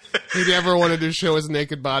 He never wanted to show his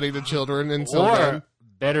naked body to children until then. Or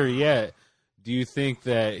better yet, do you think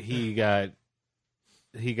that he got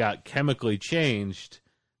chemically changed,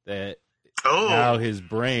 that now Oh, his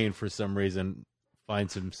brain for some reason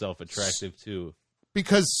finds himself attractive too?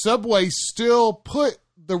 Because Subway still put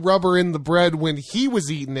the rubber in the bread when he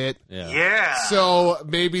was eating it. yeah. So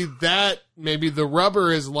maybe the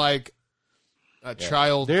rubber is like a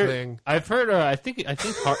child thing. I've heard. I think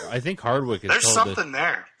Hardwick has There's told something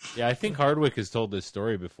there. Yeah, I think Hardwick has told this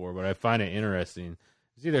story before, but I find it interesting.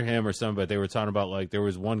 It's either him or somebody, but they were talking about, like, there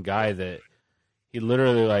was one guy that he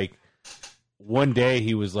literally, like, one day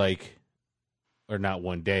he was like, or not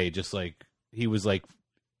one day, just like, he was like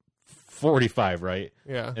 45, right?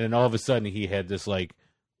 Yeah. And then all of a sudden he had this, like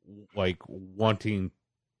wanting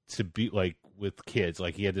to be, like, with kids.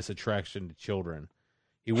 Like, he had this attraction to children.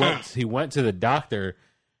 He went to the doctor,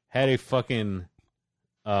 had a fucking,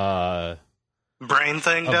 Brain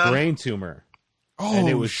thing a done. brain tumor. Oh, And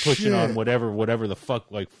it was pushing shit. on whatever the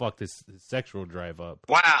fuck, like, fuck this sexual drive up.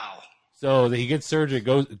 Wow. So he gets surgery,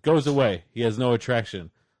 goes away. He has no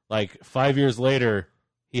attraction. Like 5 years later,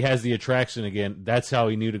 he has the attraction again. That's how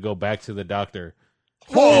he knew to go back to the doctor.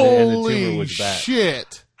 And the tumor Holy was back.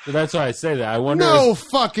 shit. So that's why I say that. I wonder. No if,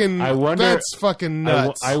 fucking. I wonder- That's fucking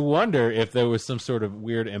nuts. I wonder if there was some sort of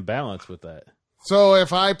weird imbalance with that. So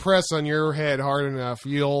if I press on your head hard enough,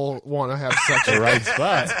 you'll want to have sex. The right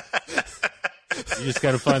spot. You just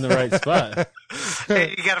got to find the right spot.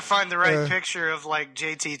 Hey, you got to find the right picture of like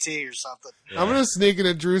JTT or something. I'm gonna sneak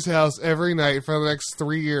into Drew's house every night for the next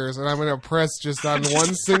 3 years, and I'm gonna press just on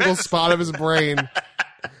one single spot of his brain,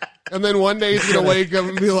 And then one day he's gonna wake up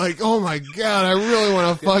and be like, "Oh my god, I really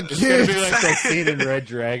want to fuck It's gonna kids." be like that scene in Red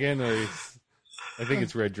Dragon, where I think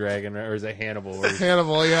it's Red Dragon, or is it Hannibal? Where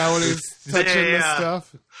Hannibal, yeah, when he's touching the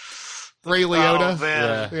stuff. Ray Liotta. Oh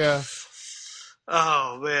man. Yeah.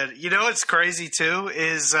 Oh man. You know what's crazy too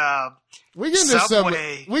is We get into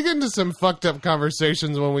Subway. some fucked up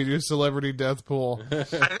conversations when we do Celebrity Death Pool.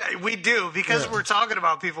 we do because we're talking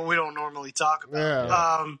about people we don't normally talk about.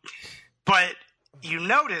 Yeah. But you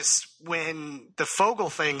notice when the Fogel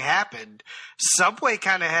thing happened, Subway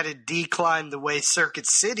kind of had a decline the way Circuit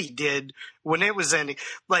City did when it was ending.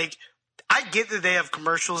 Like, I get that they have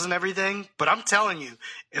commercials and everything, but I'm telling you,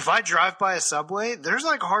 if I drive by a Subway, there's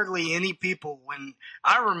like hardly any people. When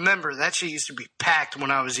I remember that shit used to be packed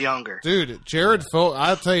when I was younger. Dude, Jared Fogel,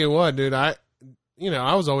 I'll tell you what, dude, I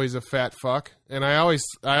was always a fat fuck, and I always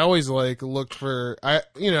like looked for, I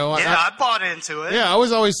bought into it. Yeah, I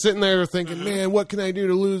was always sitting there thinking, man, what can I do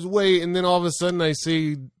to lose weight? And then all of a sudden I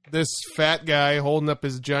see this fat guy holding up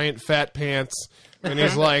his giant fat pants, and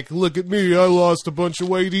he's like, look at me, I lost a bunch of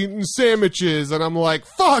weight eating sandwiches. And I'm like,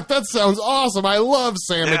 fuck, that sounds awesome. I love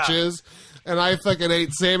sandwiches. Yeah. And I fucking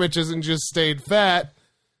ate sandwiches and just stayed fat.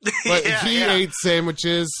 But he ate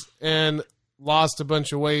sandwiches and lost a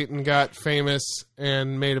bunch of weight and got famous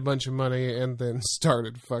and made a bunch of money and then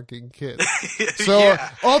started fucking kids. So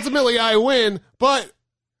ultimately I win, but,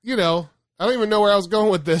 I don't even know where I was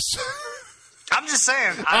going with this. I'm just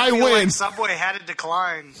saying, I feel win. like Subway had a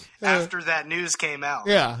decline after that news came out.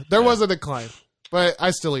 Yeah, there was a decline, but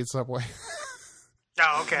I still eat Subway.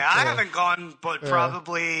 Oh, okay. I haven't gone, but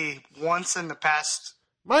probably once in the past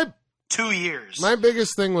 2 years. My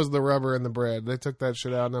biggest thing was the rubber and the bread. They took that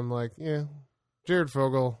shit out, and I'm like, yeah, Jared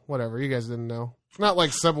Fogle, whatever. You guys didn't know. It's not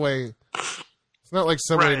like Subway. It's not like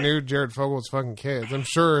somebody knew Jared Fogle was fucking kids. I'm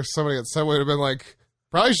sure somebody at Subway would have been like,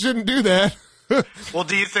 probably shouldn't do that. Well,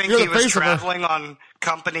 do you think he was traveling on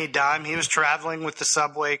company dime? He was traveling with the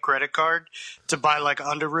Subway credit card to buy like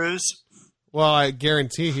underoos? Well, I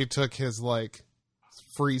guarantee he took his like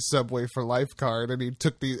free Subway for life card, and he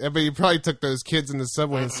took he probably took those kids in the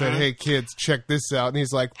Subway and said, "Hey kids, check this out." And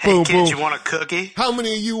he's like, "Boom, hey, kids, boom. You want a cookie? How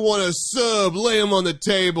many of you want a sub? Lay them on the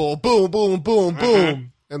table. Boom, boom, boom,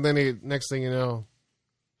 boom." And then next thing you know,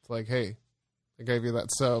 it's like, "Hey, I gave you that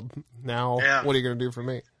sub. Now, what are you gonna do for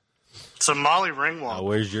me?" So Molly Ringwald.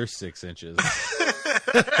 Where's your 6 inches? I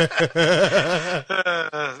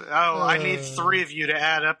need 3 of you to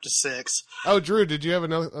add up to 6. Oh, Drew, did you have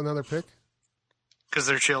another pick? Because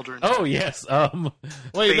they're children. Oh, yes. Wait,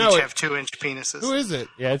 they each have 2-inch penises. Who is it?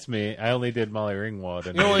 Yeah, it's me. I only did Molly Ringwald.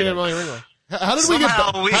 And you only did Molly Ringwald. How did we get back?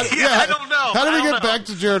 I don't know. How did we get back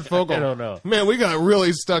to Jared Fogle? I don't know. Man, we got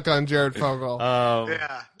really stuck on Jared Fogle.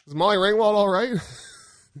 Is Molly Ringwald all right?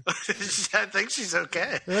 I think she's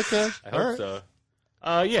okay. Okay. I hope so.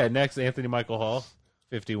 Next, Anthony Michael Hall,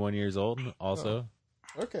 51 years old, also.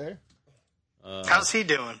 Okay. How's he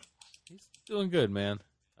doing? He's doing good, man.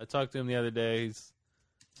 I talked to him the other day. He's,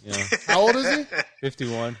 How old is he?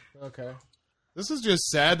 51. Okay. This is just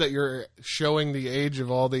sad that you're showing the age of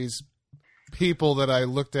all these people that I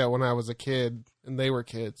looked at when I was a kid, and they were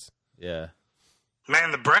kids. Yeah.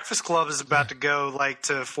 Man, the Breakfast Club is about to go like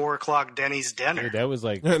to 4:00 Denny's dinner. Dude, that was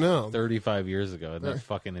like 35 years ago. That's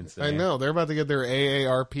fucking insane. I know. They're about to get their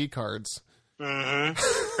AARP cards. They're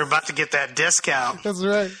about to get that discount. That's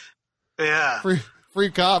right. Yeah.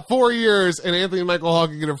 Free coffee. 4 years, and Anthony Michael Hall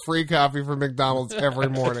can get a free coffee from McDonald's every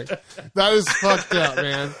morning. That is fucked up,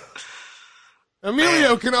 man.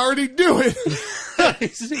 Emilio can already do it. He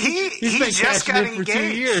just got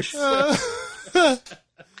engaged. For 2 years.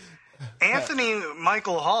 Anthony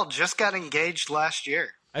Michael Hall just got engaged last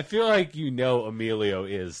year. I feel like Emilio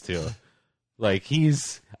is too. Like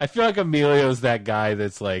I feel like Emilio's that guy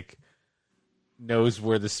that's like knows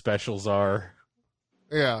where the specials are.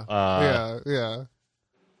 Yeah.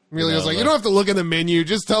 Emilio's like, you don't have to look at the menu,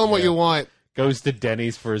 just tell him what you want. Goes to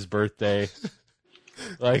Denny's for his birthday.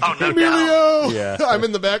 Like Emilio! Yeah. I'm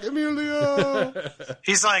in the back, Emilio!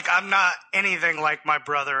 He's like, I'm not anything like my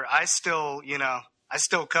brother. I still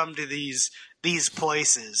come to these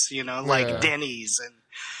places, like Denny's and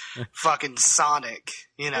fucking Sonic,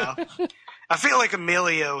 I feel like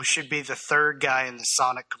Emilio should be the 3rd guy in the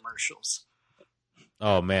Sonic commercials.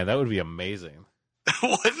 Oh, man, that would be amazing.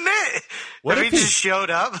 Wouldn't it? What if he just showed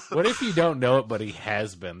up? What if you don't know it, but he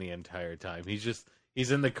has been the entire time?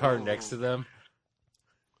 He's in the car next to them.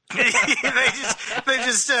 they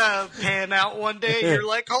just pan out one day. And you're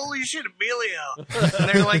like, holy shit, Emilio! And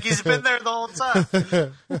they're like, he's been there the whole time.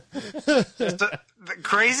 The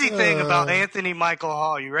crazy thing about Anthony Michael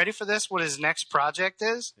Hall. You ready for this? What his next project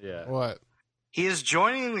is? Yeah. What? He is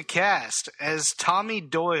joining the cast as Tommy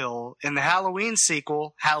Doyle in the Halloween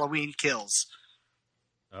sequel, Halloween Kills.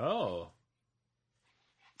 Oh.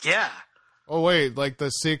 Yeah. Oh, wait, like the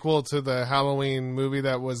sequel to the Halloween movie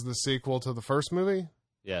that was the sequel to the first movie?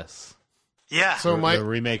 Yes. Yeah. So The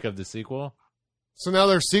remake of the sequel? So now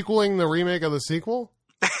they're sequeling the remake of the sequel?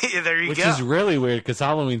 There you Which go. is really weird because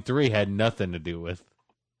Halloween 3 had nothing to do with.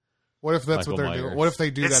 What if that's Michael what they're Myers. doing? What if they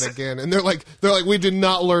do It's- that again? And they're like, we did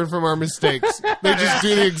not learn from our mistakes. They just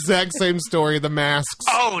do the exact same story, the masks.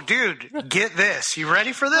 Oh, dude, get this. You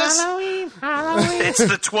ready for this? Halloween. It's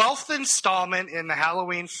the 12th installment in the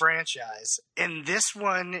Halloween franchise. And this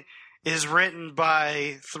one is written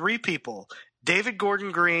by 3 people. David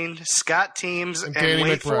Gordon Green, Scott Teems, and Danny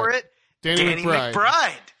wait McBride. for it, Danny McBride.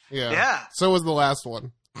 McBride. Yeah. Yeah. So was the last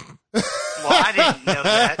one. Well, I didn't know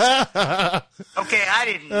that. Okay, I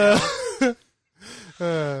didn't know.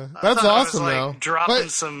 That's I was, awesome, like, though. dropping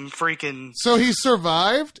But- some freaking so he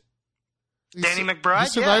survived? Danny McBride. He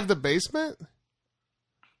survived the basement?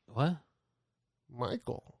 What?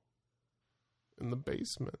 Michael. In the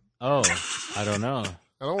basement. Oh, I don't know.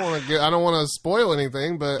 I don't want to spoil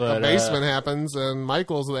anything, but But, a basement happens and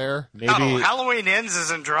Michael's there. Maybe. Oh, Halloween Ends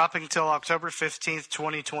isn't dropping till October 15th,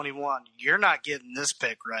 2021. You're not getting this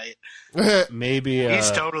pick right. Maybe.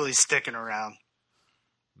 He's totally sticking around.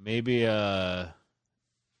 Maybe.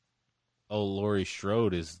 Laurie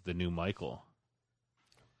Strode is the new Michael.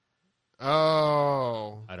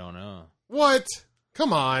 Oh. I don't know. What?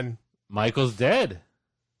 Come on. Michael's dead.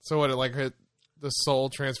 So what, the soul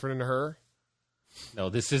transferred into her? No,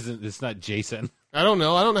 this isn't. It's not Jason. I don't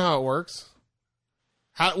know. I don't know how it works.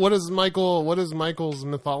 What is Michael's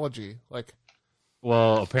mythology? Like,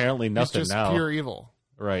 Well, apparently he's nothing just now. pure evil.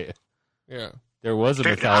 Right. Yeah. There was a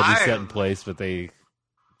Dude, mythology set in place, but they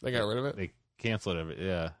They got rid of it? they canceled it.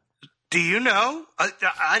 Yeah. Do you know?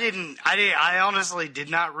 I honestly did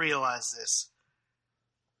not realize this.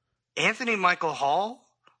 Anthony Michael Hall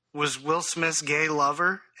was Will Smith's gay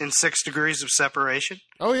lover in 6 Degrees of Separation.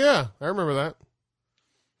 Oh, yeah. I remember that.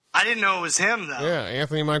 I didn't know it was him though. Yeah.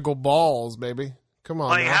 Anthony Michael Balls, baby. Come on.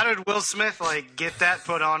 Like, now. how did Will Smith get that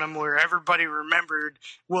put on him where everybody remembered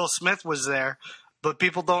Will Smith was there, but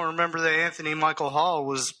people don't remember that Anthony Michael Hall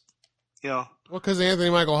was, Well, because Anthony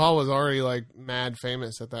Michael Hall was already, mad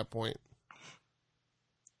famous at that point.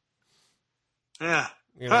 yeah.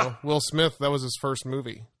 Huh. Will Smith, that was his first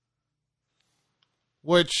movie.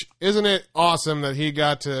 Which, isn't it awesome that he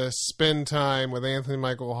got to spend time with Anthony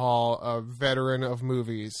Michael Hall, a veteran of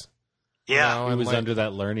movies? Yeah. You know, He and, was under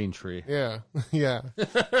that learning tree. Yeah, yeah,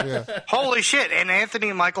 yeah. Holy shit. And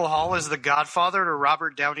Anthony Michael Hall is the godfather to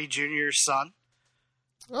Robert Downey Jr.'s son.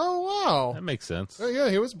 Oh, wow. That makes sense. Oh, yeah,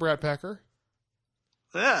 he was Brad Packer.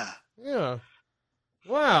 Yeah. Yeah.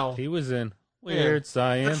 Wow. He was in Weird The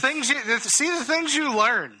Science. things the things you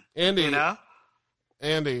learn, Andy, you know?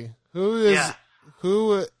 Andy, who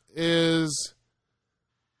is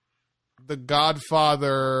the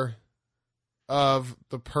godfather of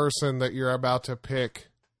the person that you're about to pick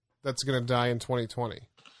that's going to die in 2020?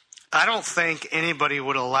 I don't think anybody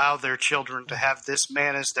would allow their children to have this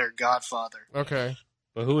man as their godfather. Okay.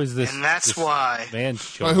 But who is this? And that's this why man's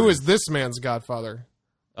Well, children? who is this man's godfather?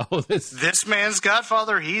 Oh, this man's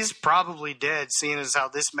godfather, he's probably dead, seeing as how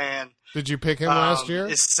this man Did you pick him last year?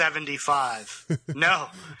 is 75. No,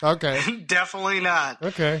 Okay. definitely not.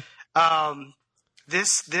 Okay.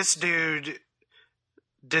 This dude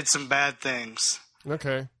did some bad things,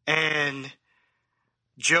 Okay. and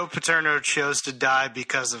Joe Paterno chose to die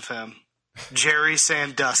because of him. Jerry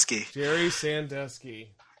Sandusky. Jerry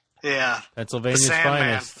Sandusky. Yeah, Pennsylvania's The Sandman.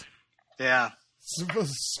 finest. yeah.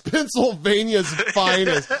 Pennsylvania's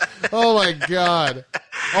finest. Oh my God.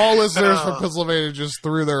 All listeners from Pennsylvania just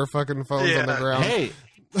threw their fucking phones on the Yeah. ground. Hey,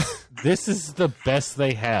 this is the best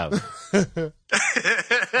they have. The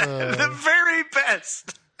very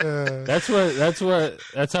best.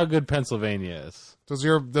 That's how good Pennsylvania is. Does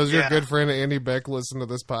your Yeah. good friend Andy Beck listen to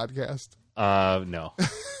this podcast? No,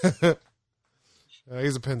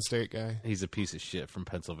 He's a Penn State guy. he's a piece of shit from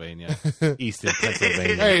Pennsylvania, Easton,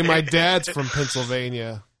 Pennsylvania. Hey, my dad's from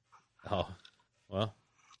Pennsylvania. Oh, well,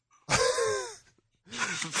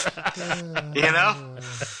 You know?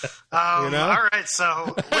 All right,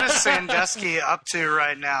 so what is Sandusky up to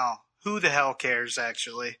right now? Who the hell cares,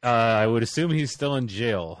 actually? I would assume he's still in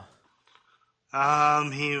jail.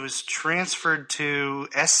 He was transferred to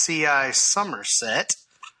SCI Somerset.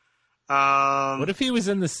 What if he was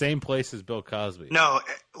in the same place as Bill Cosby? No,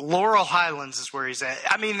 Laurel Highlands is where he's at.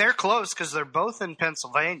 I mean, they're close because they're both in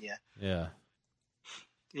Pennsylvania, Yeah.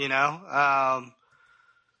 you know?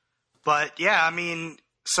 But, yeah, I mean,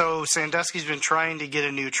 so Sandusky's been trying to get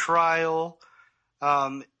a new trial.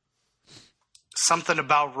 Something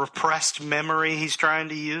about repressed memory he's trying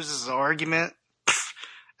to use as an argument. Pfft,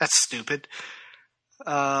 that's stupid.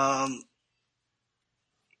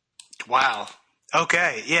 Wow.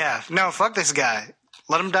 Okay, yeah. No, fuck this guy.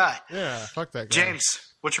 Let him die. Yeah, fuck that guy. James,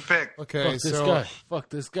 what's your pick? Okay, Fuck this so guy. Fuck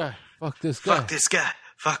this guy. Fuck this guy. Fuck this guy.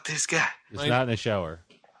 Fuck this guy. It's not in the shower.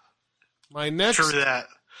 my next True that.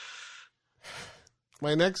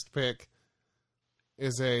 my next pick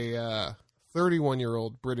is a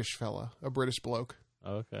 31-year-old British fella, a British bloke,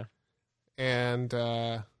 Oh, okay. and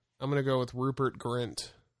I'm gonna go with Rupert Grint.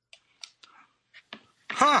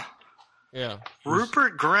 Huh. Yeah.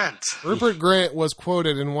 Rupert Grint. Rupert Grint was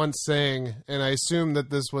quoted in once saying, and I assume that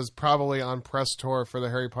this was probably on press tour for the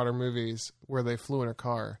Harry Potter movies where they flew in a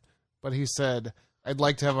car, but he said, "I'd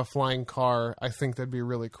like to have a flying car. I think that'd be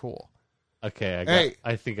really cool." Okay,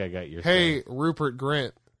 I think I got your Hey, thing. Rupert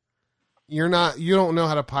Grint, you don't know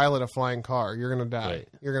how to pilot a flying car. You're going to die. Right.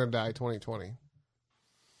 You're going to die 2020.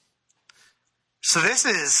 So this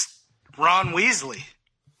is Ron Weasley.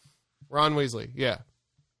 Ron Weasley. Yeah.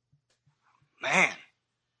 Man.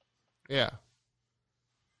 Yeah.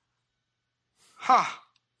 Huh.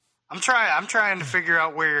 I'm trying to figure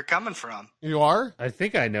out where you're coming from. You are? I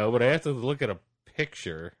think I know, but I have to look at a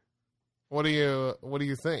picture. What do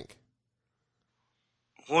you think?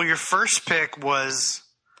 Well, your first pick was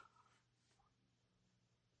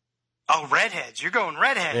redheads. You're going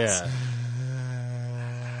redheads. Yeah.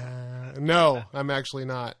 No, I'm actually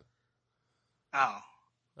not. Oh.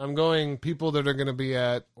 I'm going people that are going to be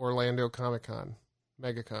at Orlando Comic-Con,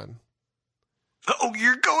 MegaCon. Oh,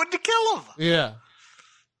 you're going to kill him. Yeah.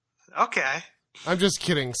 Okay. I'm just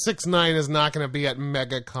kidding. 6ix9ine is not going to be at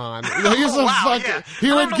MegaCon. He's a Wow, fucking, yeah. he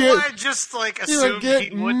I would don't know why I get just he assumed would get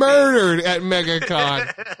he would murdered at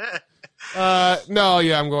MegaCon. No,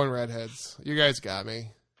 yeah, I'm going redheads. You guys got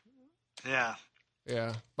me. be. Yeah.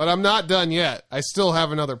 Yeah. But I'm not done yet. I still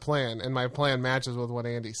have another plan, and my plan matches with what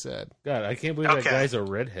Andy said. God, I can't believe that Okay. guy's a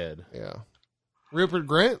redhead. Yeah. Rupert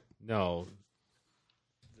Grint? No.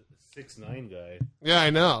 6ix9ine guy. Yeah, I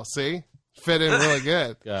know. See? Fit in really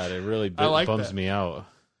good. God, it really I like bums that. me out.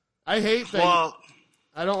 I hate that. Well,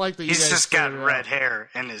 I don't like that you he's guys just got figured it red out. hair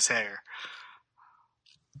in his hair.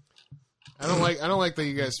 I don't like that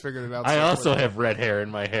you guys figured it out. I so also quickly. have red hair in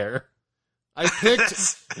my hair. I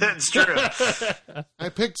picked That's true. I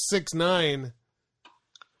picked 6ix9ine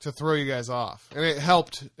to throw you guys off, and it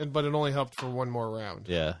helped, but it only helped for one more round.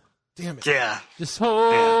 Yeah. Damn it! Yeah. Just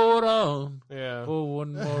hold on Yeah, for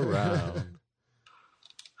one more round.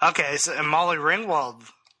 Okay, so and Molly Ringwald.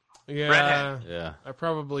 yeah. Redhead. Yeah. I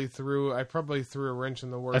probably threw a wrench in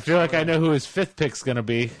the works. I feel like I know who his fifth pick's going to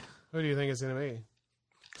be. Who do you think it's gonna be?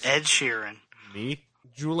 Ed Sheeran. Me?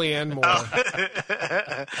 Julianne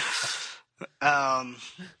Moore.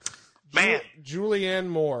 Man, Julianne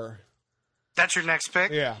Moore. that's your next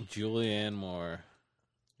pick? Yeah, Julianne Moore.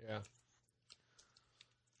 yeah.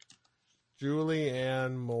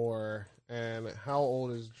 Julianne Moore. And how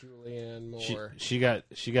old is Julianne Moore? She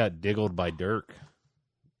got diggled by Dirk.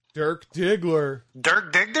 Dirk Diggler.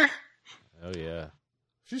 Dirk Diggler? Oh yeah.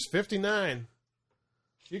 She's 59.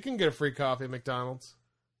 You can get a free coffee at McDonald's.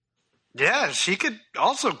 Yeah, she could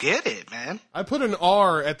also get it, man. I put an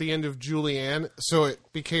R at the end of Julianne, so it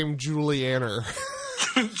became Julianner.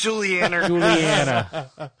 Julianne.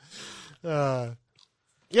 Juliana.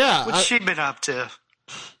 Yeah, What's she been up to?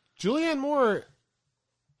 Julianne Moore.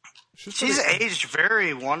 She's aged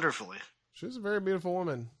very wonderfully. She's a very beautiful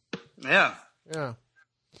woman. Yeah. Yeah,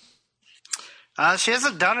 She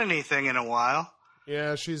hasn't done anything in a while.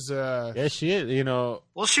 yeah. She's Yeah, she is. You know,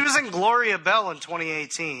 Well, she was in Gloria Bell in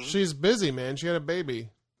 2018. she's busy, man. She had a baby.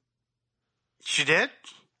 She did?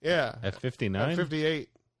 Yeah, at at 59. 58.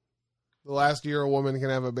 The last year a woman can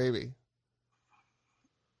have a baby.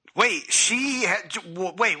 Wait, she had.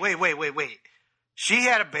 Wait. She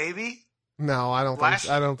had a baby? No, I don't Last-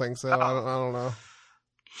 think. I don't think so. Oh. I don't know.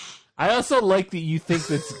 I also like that you think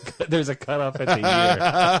that there's a cutoff at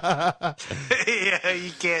the year. Yeah,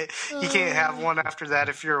 you can't have one after that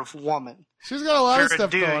if you're a woman. She's got a lot If of you're a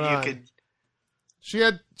stuff dude, going you on. could. She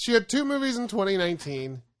had 2 movies in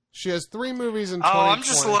 2019. She has 3 movies in 2020. Oh, I'm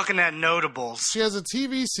just looking at notables. She has a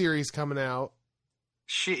TV series coming out.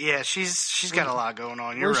 She's got a lot going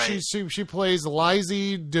on. You're where right. she plays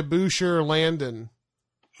Lizzie DeBoucher Landon,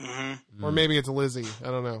 Hmm. or maybe it's Lizzie. I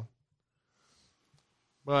don't know.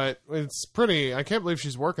 But it's pretty. I can't believe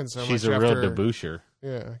she's working so She's much. a real after, deboucher.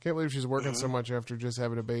 Yeah, I can't believe she's working so much after just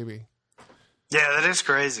having a baby. Yeah, that is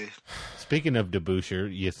crazy. Speaking of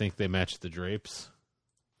deboucher, you think they match the drapes?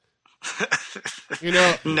 You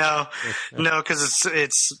know, No, because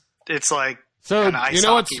it's like So an ice You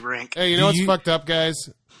know what's hockey rink. Hey, you know what's fucked up, guys?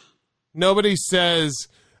 Nobody says,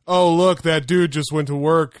 "Oh, look, that dude just went to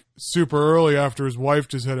work super early after his wife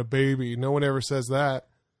just had a baby." No one ever says that.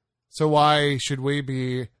 So why should we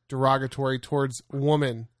be derogatory towards a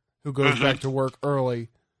woman who goes back to work early?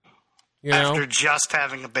 You know? After just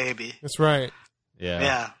having a baby. That's right.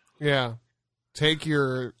 yeah. Yeah. Take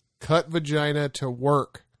your cut vagina to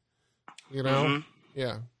work. You know?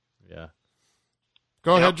 Yeah. Yeah.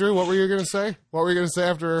 Go ahead, Drew. What were you going to say? What were you going to say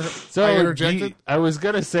after So I interjected? I was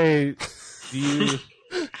gonna say, do you,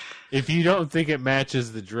 if you don't think it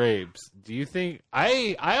matches the drapes, do you think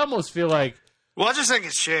I almost feel like, Well, I just think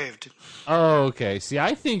it's shaved. oh, okay. See,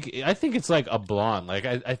 I think it's like a blonde. Like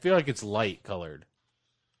I feel like it's light colored.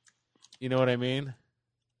 You know what I mean?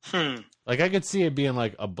 Like I could see it being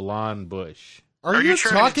like a blonde bush. Are you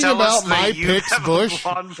trying to talking tell us about that my you picks, have a Bush?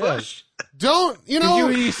 blonde bush? Don't, you know,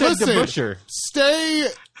 You said listen, the busher. stay.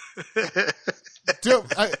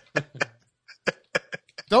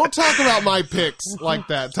 Don't talk about my picks like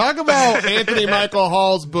that. Talk about Anthony Michael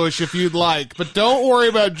Hall's bush if you'd like, but don't worry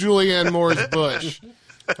about Julianne Moore's bush.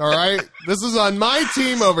 All right? This is on my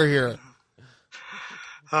team over here.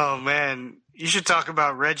 Oh, man. You should talk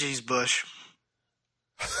about Reggie's bush.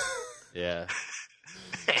 Yeah.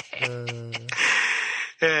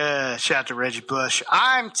 Yeah, shout out to Reggie Bush.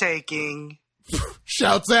 I'm taking...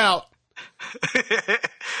 Shouts out. I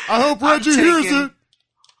hope Reggie hears it.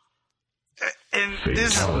 And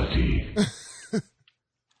Fatality.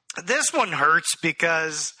 this one hurts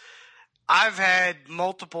because I've had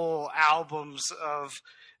multiple albums of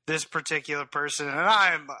this particular person, and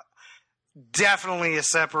I'm definitely a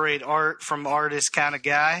separate art from artist kind of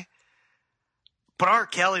guy. But R.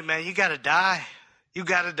 Kelly, man, you gotta die. You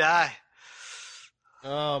gotta die.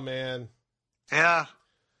 Oh, man. Yeah.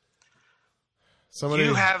 Somebody...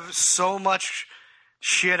 You have so much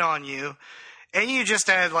shit on you. And you just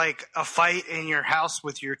had like a fight in your house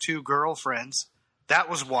with your two girlfriends. That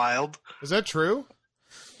was wild. Is that true?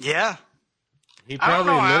 Yeah. He I don't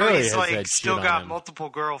probably know how literally he's has that like shit still on got him. multiple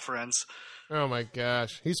girlfriends. Oh, my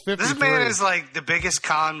gosh. He's 53. This man is like the biggest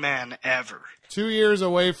con man ever. 2 years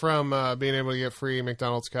away from being able to get free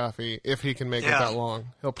McDonald's coffee if he can make it Yeah. that long.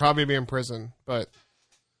 He'll probably be in prison, but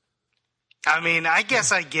I mean, I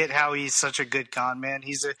guess I get how he's such a good con man.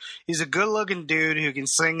 He's a good looking dude who can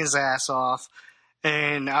sing his ass off,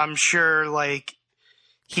 and I'm sure like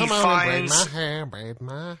he come on finds and braid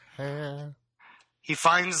my hair. he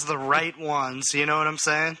finds the right ones. You know what I'm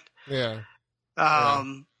saying? Yeah,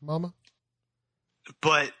 Mama.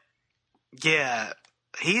 But yeah,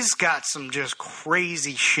 he's got some just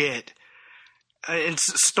crazy shit and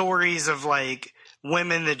stories of like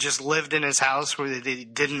women that just lived in his house where they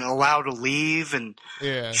didn't allow to leave and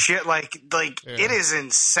Yeah, shit like Yeah. it is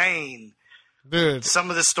insane. dude. Some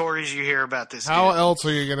of the stories you hear about this How dude. else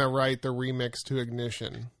are you gonna write the remix to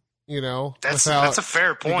Ignition? You know, That's without, a fair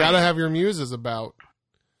you point. gotta have your muses about.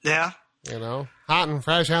 Yeah. You know, hot and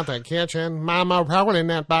fresh out the kitchen, Mama rolling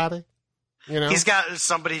that body. You know, He's got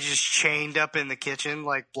somebody just chained up in the kitchen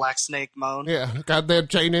like Black Snake Moan. yeah, got that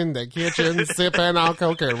chain in the kitchen, sipping on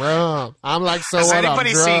coke and rum. I'm like, so Has what? anybody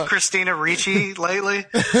I'm seen drunk. Christina Ricci lately?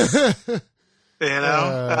 You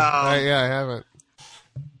know? Yeah, I haven't.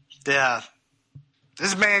 Yeah.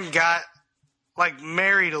 This man got like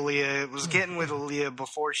married Aaliyah, was getting with Aaliyah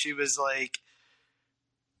before she was like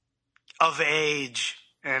of age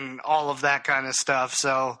and all of that kind of stuff.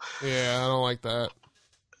 So Yeah, I don't like that.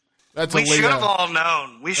 That's we Aaliyah. should have all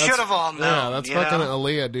known. We should have all known. Yeah, that's you fucking know?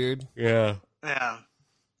 Aaliyah, dude. Yeah. Yeah.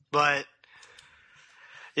 But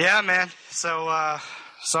yeah, man. So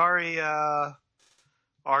sorry, R.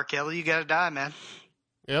 Kelly, you gotta die, man.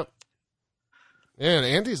 Yep. Yeah, and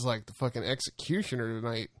Andy's like the fucking executioner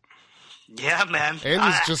tonight. Yeah, man.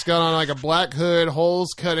 Andy's just got on like a black hood, holes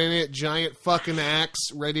cut in it, giant fucking axe,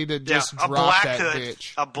 ready to just a drop black that hood.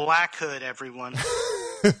 bitch. A black hood, everyone.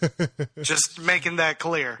 Just making that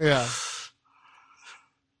clear. Yeah.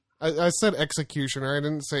 I said executioner. I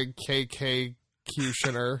didn't say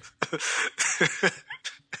KK-cutioner.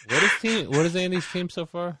 What is Andy's team so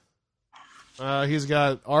far? He's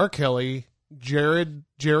got R. Kelly, Jared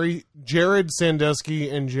Sandusky,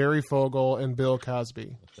 and Jerry Fogel, and Bill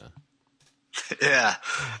Cosby. Yeah.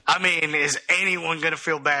 I mean, is anyone going to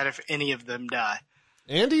feel bad if any of them die?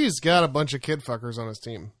 Andy's got a bunch of kid fuckers on his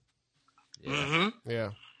team. Mm-hmm. Yeah.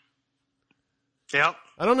 Yep.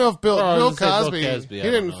 I don't know if Bill Oh, I was gonna say Cosby, Bill Cosby, he I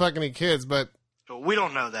don't didn't know. fuck any kids, but We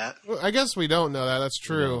don't know that. well, I guess we don't know that. That's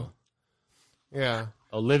true. Yeah.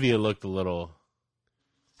 Olivia looked a little.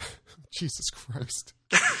 Jesus Christ.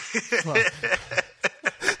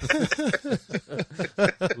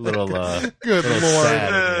 Little, Good little Lord.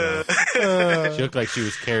 sad, you know. She looked like she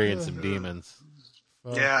was carrying some demons,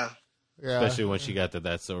 Yeah. Yeah. especially when she got to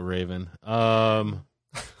That's So Raven.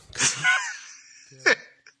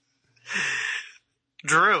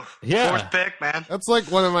 Drew. Yeah. Fourth pick, man. That's like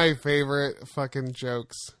one of my favorite fucking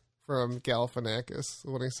jokes from Galifianakis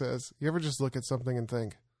when he says, "You ever just look at something and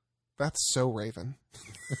think, that's so Raven."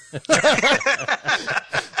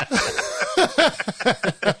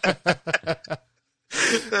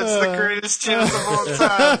 That's the greatest joke of all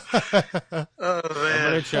time. Oh, I'm man.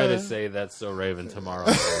 gonna try to say That's So Raven tomorrow.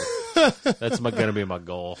 That's gonna be my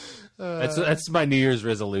goal. That's my New Year's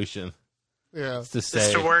resolution. Yeah. To Just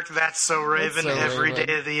say, to work That's So Raven So every Raven.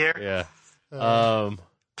 day of the year. yeah.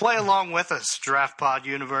 Play along with us, Draft Pod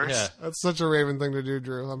Universe. Yeah. That's such a Raven thing to do,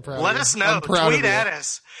 Drew. I'm proud Let of you. us know. I'm proud Tweet of you. at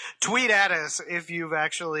us. Tweet at us if you're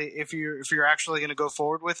actually going to go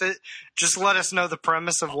forward with it. Just let us know the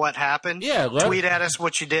premise of what happened. Yeah, Tweet at us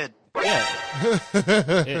what you did. Yeah.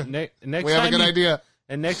 Next We have a time good you- idea.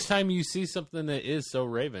 And next time you see something that is so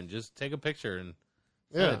Raven, just take a picture and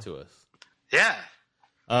send Yeah. it to us. Yeah.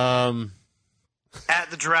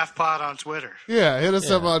 At the Draft Pod on Twitter. Yeah, hit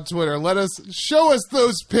us up on Twitter. Show us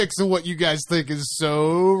those pics of what you guys think is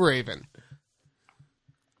so Raven.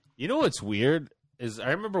 You know what's weird is I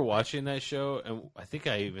remember watching that show, and I think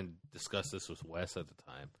I even discussed this with Wes at the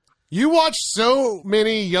time. You watch so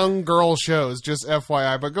many young girl shows, just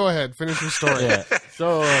FYI, but go ahead, finish your story. Yeah.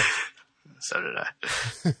 So, So did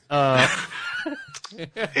I.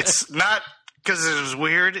 It's not because it was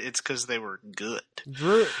weird. It's because they were good.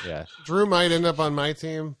 yeah. Drew might end up on my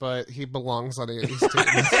team, but he belongs on Andy's team.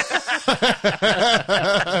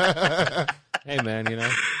 Hey, man, you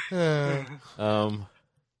know.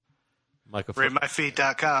 Michael.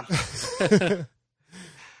 RateMyFeet.com.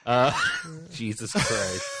 Jesus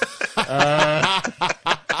Christ.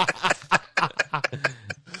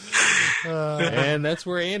 And that's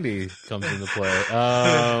where Andy comes into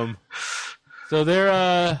play. So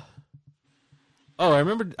they're I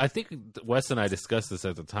remember, I think Wes and I discussed this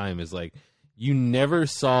at the time, is like, you never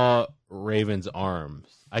saw Raven's arms.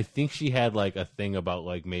 I think she had like a thing about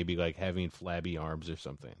like maybe like having flabby arms or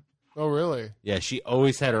something. Oh, really? Yeah, she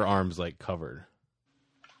always had her arms like covered.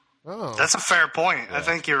 Oh, That's a fair point. I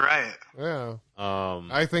think you're right. yeah.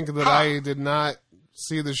 Um, I think that I did not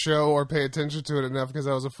see the show or pay attention to it enough because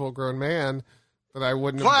I was a full-grown man that I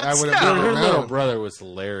wouldn't have. What? I would No. have her never little known. brother was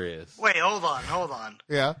hilarious. Wait, hold on.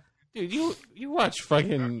 Yeah, Dude, you watch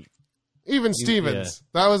fucking... even Stevens.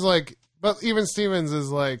 That was like, but even Stevens is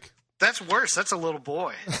like That's worse. That's a little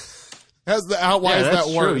boy. has the out. Why Yeah, is that's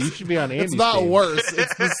that true. worse? You should be on Andy's It's not team. worse.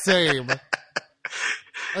 It's the same.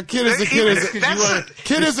 A kid is a kid is a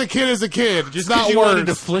kid is a kid is a kid. Just not you wanted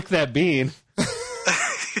to worse. flick that bean.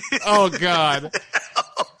 Oh God.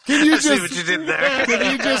 Can you I see what just you did there.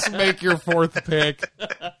 can you just make your fourth pick?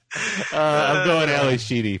 I'm going Ali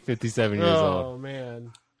Sheedy, 57 years old. Oh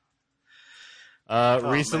man.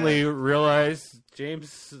 Recently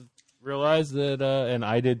James realized that, and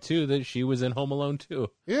I did too, that she was in Home Alone 2.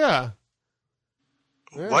 Yeah.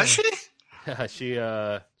 Was she? She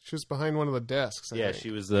was behind one of the desks. I think. she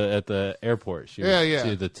was at the airport. She was, Yeah. She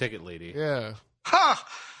was the ticket lady. Yeah. Huh.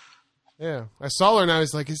 Yeah. I saw her and I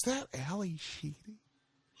was like, "Is that Ali Sheedy?"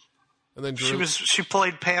 And then Drew. She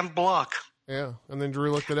played Pam Block. Yeah. And then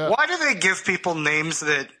Drew looked it up. Why do they give people names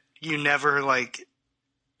that you never Find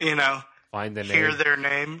the name. hear their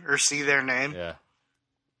name or see their name? Yeah.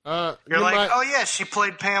 You're you like, might- oh yeah, she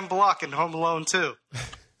played Pam Block in Home Alone too.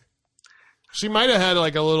 She might have had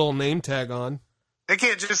like a little name tag on. They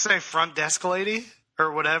can't just say front desk lady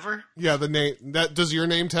or whatever. Yeah, the name that does your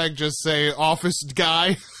name tag just say office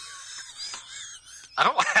guy? I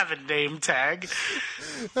don't have a name tag.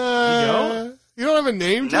 You don't have a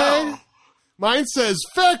name tag? No. Mine says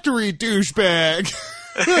factory douchebag.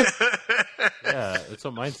 Yeah, that's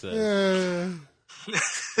what mine says. Uh,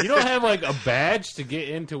 You don't have like a badge to get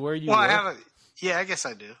into where you Well, I work? have a. Yeah, I guess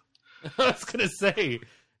I do. I was going to say,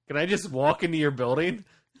 can I just walk into your building?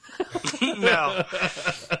 No.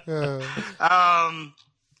 uh,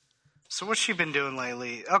 So what's she been doing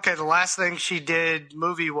lately? Okay, the last thing she did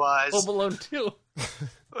movie-wise. Home Alone 2.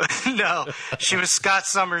 No, she was Scott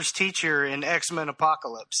Summers' teacher in X-Men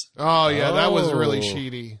Apocalypse. oh yeah, that was really Oh.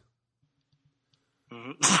 sheedy.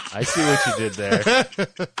 I see what you did there.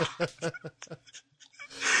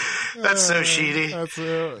 That's so sheedy.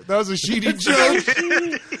 That was a sheedy joke.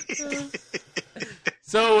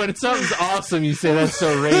 So when something's awesome, you say that's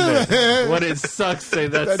so Raven. When it sucks, say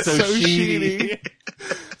that's so sheedy.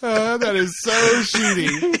 That is so sheedy.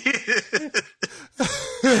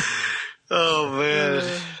 Oh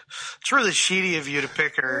man, It's really sheedy of you to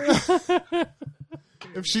pick her.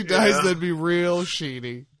 If she dies, that'd be real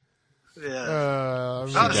sheedy. Yeah.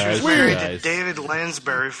 She She was dies, married she to dies. David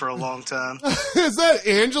Lansbury for a long time. Is that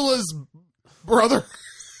Angela's brother?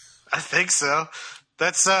 I think so.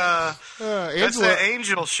 That's the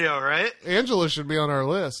Angel show, right? Angela should be on our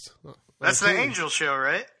list. That's the Angel show,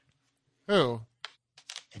 right? Who?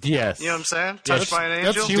 Yes. You know what I'm saying? Yeah, Touched by an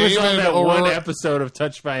that's Angel? She was on David that one O'Rourke. episode of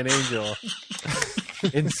Touched by an Angel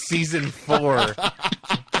in season 4.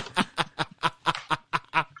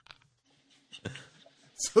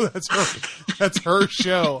 So that's her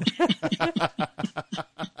show.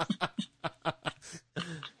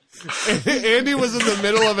 Andy was in the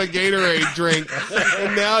middle of a Gatorade drink,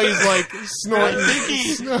 and now he's like snorting.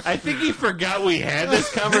 I think he forgot we had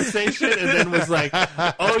this conversation and then was like,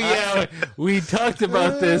 oh yeah, we talked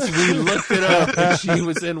about this. We looked it up and she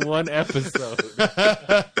was in one episode.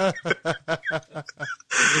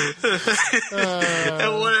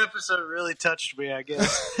 That one episode really touched me, I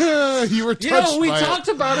guess. You were touched We by it. talked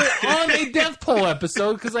about it on a Death Poll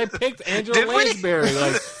episode because I picked Angela Did we? Lansbury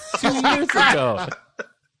like 2 years ago.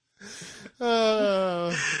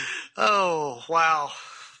 Oh, wow.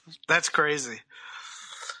 That's crazy.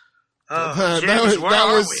 Oh, that James, where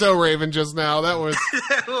are was we? so Raven just now. That was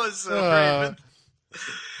That was so Raven.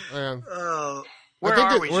 man. Oh, I where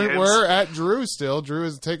think are we, James? we're at Drew still. Drew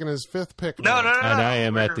is taking his 5th pick. No. now. And I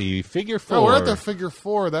am at the figure 4. Oh, we're at the figure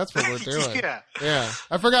 4. That's what we're doing. Yeah.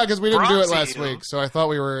 I forgot because we didn't do it Bronzy, last you know. week, so I thought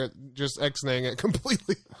we were just X-naying it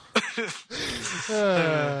completely.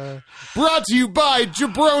 Brought to you by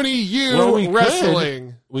Jabroni U Well, we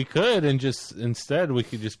Wrestling. We could, and just instead we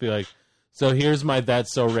could just be like, so here's my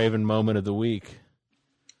That's So Raven moment of the week.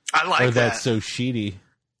 I like Or that. That's So Sheedy.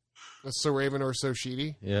 That's so Raven or so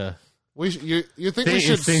Sheedy. Yeah. You think we Think-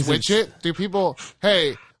 should things switch it's- it? Do people?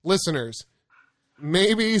 Hey, listeners,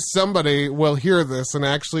 maybe somebody will hear this and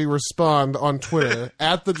actually respond on Twitter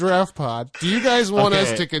at the Draft Pod. Do you guys want us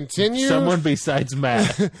Okay. to continue? Someone besides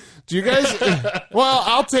Matt. Do you guys? Well,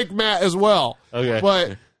 I'll take Matt as well. Okay.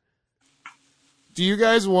 But do you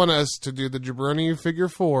guys want us to do the Jabroni figure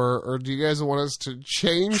 4, or do you guys want us to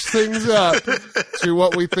change things up to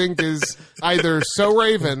what we think is either so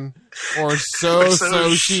Raven or so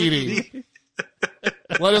Sheedy?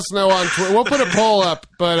 Let us know on Twitter. We'll put a poll up,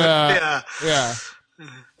 but yeah.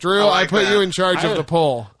 Drew, I like I put that. you in charge of the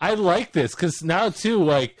poll. I like this because now too,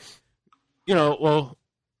 like, well,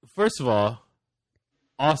 first of all,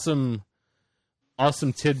 awesome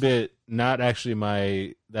tidbit. Not actually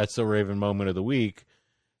my That's So Raven moment of the week.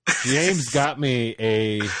 James got me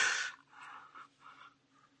a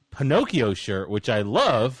Pinocchio shirt, which I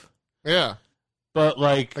love, Yeah, but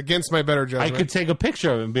like against my better I judgment. could take a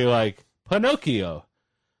picture of it and be like, Pinocchio.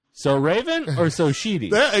 So Raven or so Sheedy?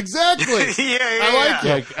 Exactly. yeah. I like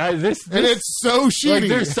it. Like this, And it's so like Sheedy.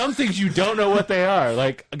 there's some things you don't know what they are.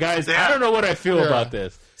 Like guys, Yeah. I don't know what I feel Yeah. about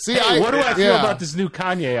this. See, Hey, what do I feel yeah. about this new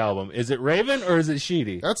Kanye album? Is it Raven or is it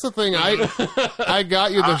Sheedy? That's the thing. I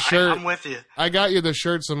got you the shirt. I'm with you. I got you the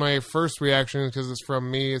shirt, so my first reaction, because it's from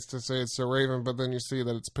me, is to say it's so Raven, but then you see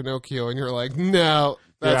that it's Pinocchio, and you're like, no,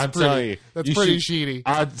 that's I'm telling pretty. you, That's you pretty should- sheedy.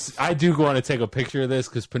 I do want to take a picture of this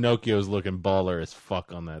because Pinocchio's looking baller as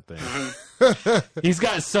fuck on that thing. He's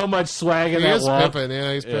got so much swag in He that is walk. pimping.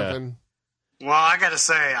 Yeah, he's Yeah. pimping. Well, I got to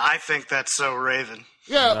say, I think that's so Raven.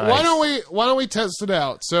 Yeah, Nice. why don't we test it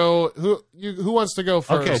out? So who wants to go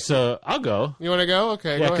first? Okay, so I'll go. You want to go?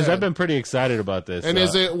 Okay, Yeah, go because ahead. I've been pretty excited about this. And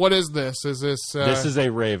what is this? Is this? This is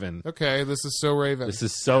a Raven. okay. This is so Raven. This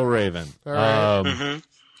is so Raven. All right.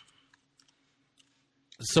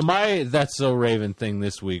 So my That's So Raven thing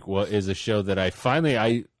this week is a show that I finally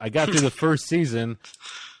I got through the first season.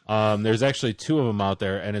 There's actually 2 of them out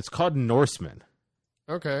there, and it's called Norseman.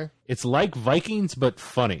 Okay. It's like Vikings but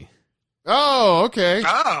funny. Oh, okay.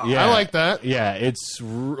 Oh, Yeah, I like that. Yeah, it's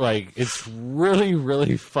it's really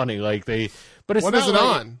really funny. Like but it's What not is it like-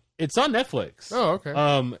 on? It's on Netflix. Oh,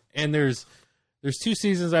 okay. And there's 2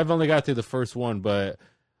 seasons. I've only got through the first one, but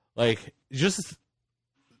like just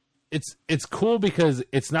it's cool because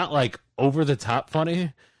it's not like over the top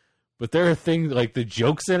funny, but there are things like the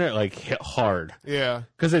jokes in it like hit hard Yeah.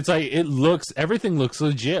 because it's like everything looks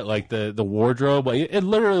legit. Like the wardrobe, like it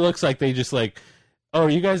literally looks like they just like, oh, are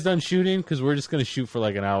you guys done shooting? Because we're just gonna shoot for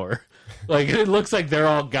like an hour. Like it looks like they're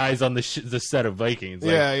all guys on the set of Vikings.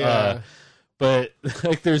 Like, Yeah. but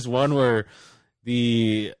like, there's one where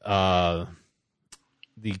the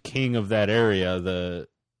king of that area, the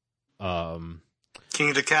King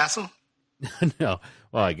of the Castle? no,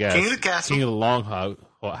 well, I guess King of the Castle. King of the Long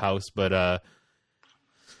House, but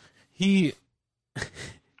he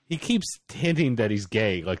he keeps hinting that he's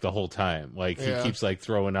gay like the whole time. Like he keeps like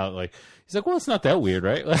throwing out like he's like, well, it's not that weird,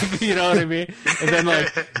 right? Like, you know what I mean? And then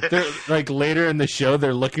like they're like later in the show,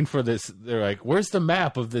 they're looking for this. They're like, where's the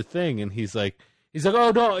map of the thing? And he's like,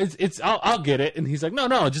 oh no, it's I'll get it. And he's like,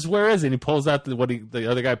 no, just where is it? And he pulls out the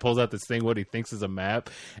other guy pulls out this thing, what he thinks is a map,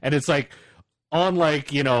 and it's like on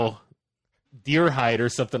like, you know, deer hide or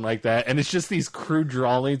something like that, and it's just these crude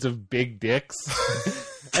drawings of big dicks.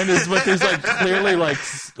 And there's like clearly like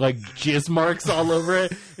jizz marks all over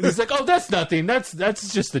it, and he's like, "Oh, that's nothing. That's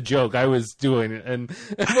just a joke I was doing." And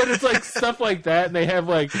but it's like stuff like that, and they have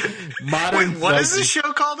like modern. Wait, what is this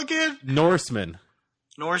show called again? Norseman.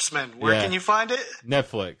 Where can you find it?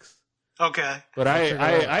 Netflix. Okay, but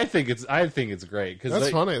I think it's great because that's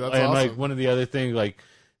like, funny. That's and awesome. Like one of the other things, like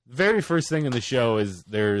very first thing in the show is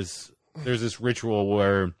there's this ritual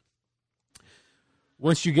where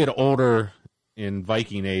once you get older. In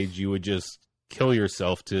Viking age, you would just kill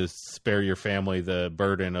yourself to spare your family the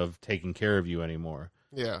burden of taking care of you anymore.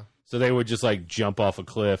 Yeah. So they would just like jump off a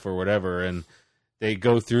cliff or whatever, and they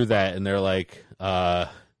go through that, and they're like, the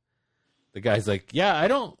guy's like, yeah, I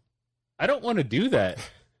don't want to do that.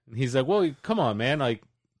 And he's like, well, come on, man, like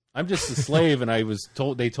I'm just a slave, and they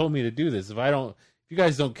told me to do this. If you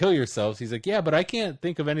guys don't kill yourselves, he's like, yeah, but I can't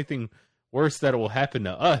think of anything worse that will happen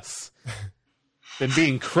to us. Than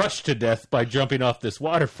being crushed to death by jumping off this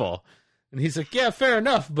waterfall. And he's like, yeah, fair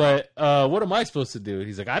enough, but what am I supposed to do?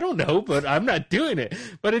 He's like, I don't know, but I'm not doing it.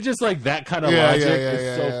 But it's just like that kind of logic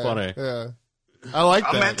is so funny. Yeah. I like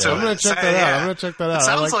that. I'm going to check that out. It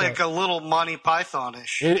sounds like a little Monty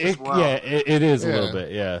Python-ish as well. Yeah, it is a little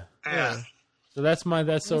bit, yeah. So that's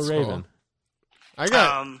So Raven. Cool. I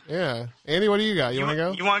got Andy, what do you got? You want to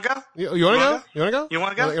go? You want to go? You want to go? You want to go? You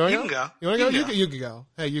want to go? You can go. You want to go? You can go.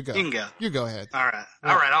 Hey, you go. You can go. You go ahead. All right,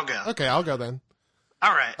 I'll go. Okay, I'll go then.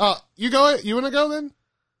 All right. You go. You want to go then?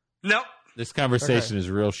 Nope. This conversation is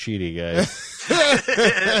real sheety, guys.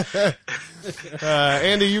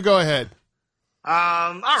 Andy, you go ahead.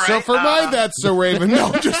 All right. So for my That's So Raven.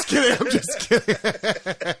 No, I'm just kidding.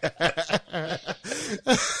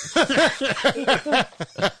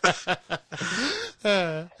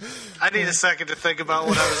 I need a second to think about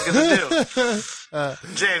what I was going to do.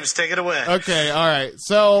 James, take it away. Okay, all right.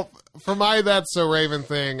 So for my That's So Raven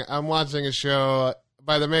thing, I'm watching a show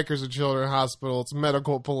by the makers of Children's Hospital. It's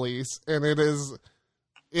Medical Police, and it is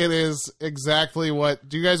exactly what.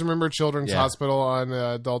 Do you guys remember Children's Hospital on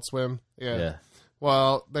Adult Swim? Yeah.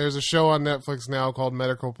 Well, there's a show on Netflix now called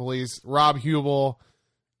Medical Police. Rob Hubel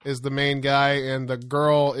is the main guy, and the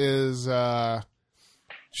girl is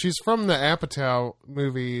she's from the Apatow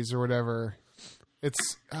movies or whatever.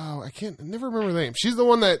 It's I never remember the name. She's the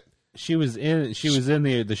one that she was in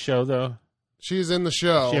the show though. She's in the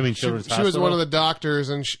show. She was one of the doctors,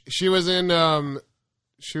 and she was in. I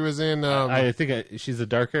think she's the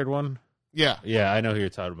dark-haired one. Yeah. Yeah, I know who you're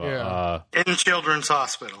talking about. Yeah. In Children's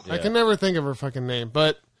Hospital. I can never think of her fucking name,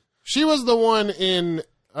 but she was the one in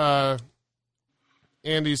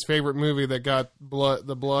Andy's favorite movie that got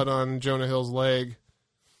the blood on Jonah Hill's leg.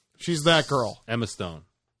 She's that girl. Emma Stone.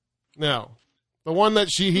 No. The one that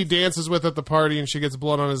he dances with at the party and she gets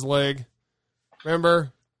blood on his leg.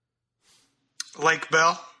 Remember? Lake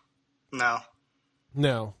Bell? No.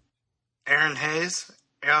 Aaron Hayes?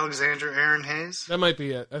 Alexandra Aaron Hayes? That might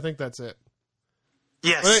be it. I think that's it.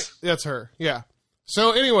 Yes. That's her. Yeah.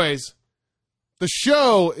 So anyways, the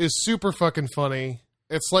show is super fucking funny.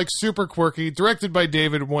 It's like super quirky, directed by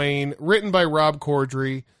David Wayne, written by Rob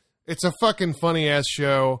Corddry. It's a fucking funny ass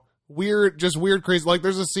show. Weird, crazy. Like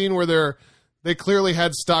there's a scene where they clearly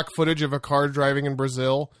had stock footage of a car driving in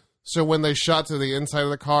Brazil. So when they shot to the inside of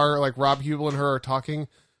the car, like Rob Hubel and her are talking,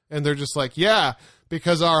 and they're just like, yeah,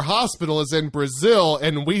 because our hospital is in Brazil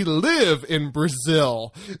and we live in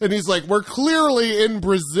Brazil. And he's like, we're clearly in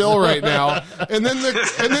Brazil right now. and then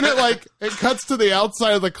it cuts to the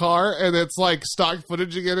outside of the car and it's like stock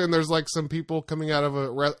footage again. And there's like some people coming out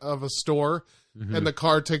of a store and the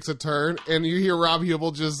car takes a turn and you hear Rob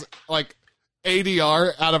Hubel just like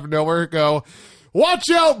ADR out of nowhere go, watch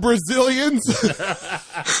out, Brazilians.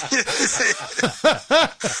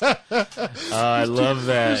 I love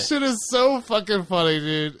that. This shit is so fucking funny,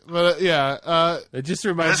 dude. But it just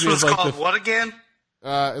reminds me of this was called what again?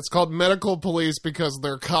 It's called Medical Police because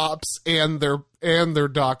they're cops and they're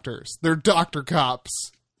doctors. They're doctor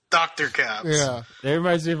cops. Doctor cops. Yeah. It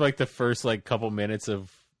reminds me of like the first like couple minutes of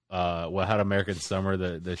How to American Summer,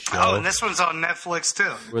 the show. Oh, and this one's on Netflix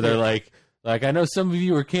too. Where they're like, I know some of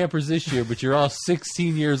you were campers this year, but you're all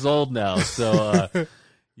 16 years old now, so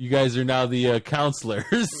you guys are now the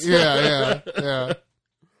counselors. Yeah.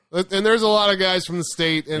 And there's a lot of guys from the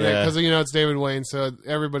state, and Yeah. because it's David Wayne, so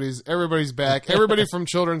everybody's back. Everybody from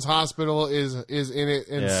Children's Hospital is in it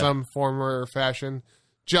in Yeah. some form or fashion.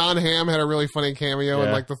 John Hamm had a really funny cameo in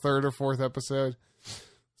Yeah. like the 3rd or 4th episode.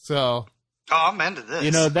 So Oh, I'm into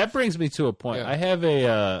this. That brings me to a point. Yeah. I have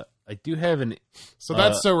I do have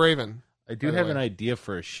that's So Raven. I do by the have way. an idea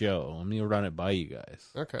for a show. Let me run it by you guys.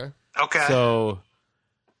 Okay. Okay. So,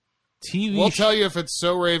 TV. We'll tell you if it's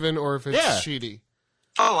So Raven or if it's Yeah. Sheedy.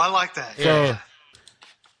 Oh, I like that.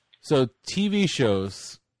 So TV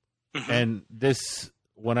shows, and this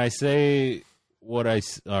when I say what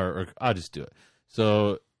or I'll just do it.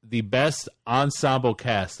 So the best ensemble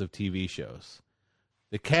cast of TV shows.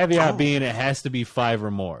 The caveat being it has to be 5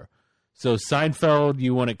 or more. So Seinfeld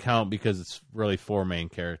you wouldn't count because it's really 4 main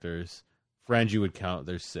characters. Friends you would count.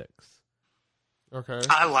 There's 6. Okay.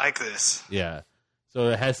 I like this. Yeah. So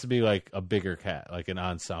it has to be like a bigger cast, like an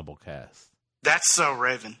ensemble cast. That's So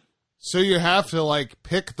Raven. So you have to like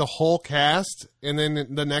pick the whole cast, and then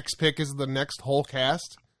the next pick is the next whole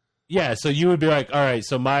cast. Yeah, so you would be like, all right,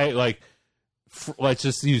 so my let's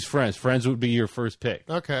just use Friends. Friends would be your first pick.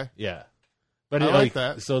 Okay. Yeah, but I like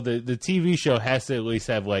that. So the TV show has to at least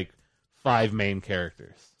have like 5 main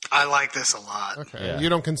characters. I like this a lot. Okay. Yeah. You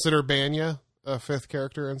don't consider Banya a 5th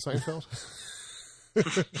character in Seinfeld?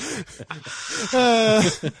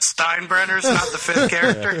 Steinbrenner's not the 5th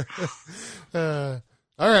character.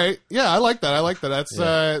 All right. Yeah, I like that. That's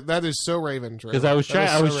that is So Raven. Because I was trying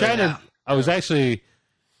to. I was actually.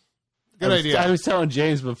 Good idea. I was telling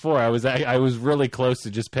James before. I was really close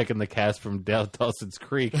to just picking the cast from Dawson's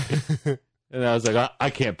Creek, and I was like,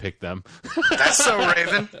 I can't pick them. That's So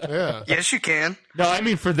Raven. Yeah. Yes, you can. No, I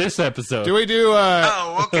mean for this episode. Do we do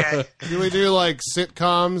Oh, okay. do we do like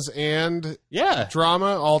sitcoms and Yeah.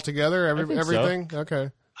 drama all together? think so. Everything?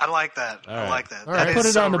 Okay. I like that. All I right. like that. All That right. is Put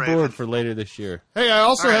it So on the Raven. board for later this year. Hey, I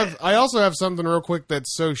also All have something real quick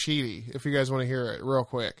that's so sheedy. If you guys want to hear it, real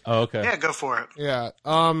quick. Oh, okay. Yeah, go for it. Yeah.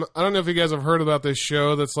 I don't know if you guys have heard about this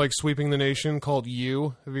show that's like sweeping the nation called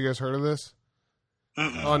You. Have you guys heard of this?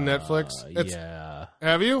 On Netflix? Yeah.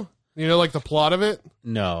 Have you? You know, like the plot of it?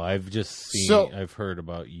 No, I've just seen. So- I've heard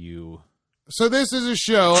about You. So this is a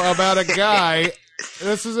show about a guy.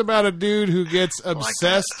 This is about a dude who gets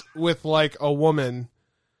obsessed with like a woman,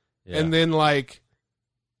 Yeah. and then like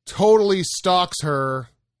totally stalks her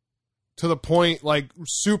to the point like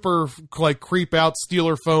super like creep out, steal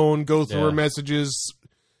her phone, go through Yeah. her messages,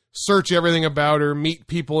 search everything about her, meet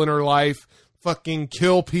people in her life, fucking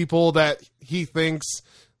kill people that he thinks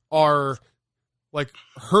are like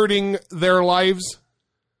hurting their lives,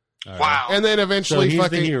 All right. Wow. and then So eventually he's the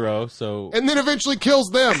fucking hero. So and then eventually kills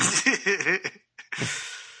them.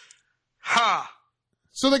 Huh.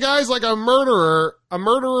 So the guy's like a murderer,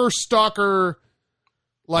 stalker,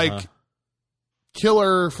 like Uh-huh.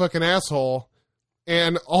 killer fucking asshole.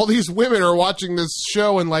 And all these women are watching this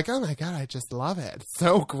show and like, oh my God, I just love it. It's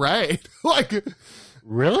so great. Like,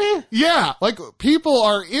 really, yeah, like people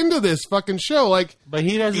are into this fucking show. Like, but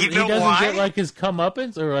he doesn't. You He know doesn't why? get like his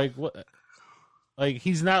comeuppance or like what? Like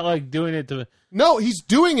he's not like doing it to. no, he's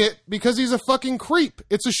doing it because he's a fucking creep.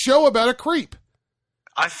 It's a show about a creep.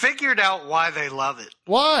 I figured out why they love it.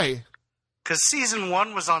 Why? Because season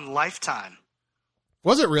 1 was on Lifetime.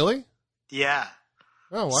 Was it really? Yeah.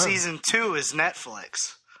 Oh, wow. Season 2 is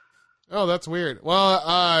Netflix. Oh, that's weird.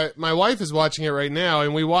 Well, my wife is watching it right now,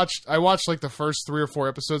 and I watched like the first 3 or 4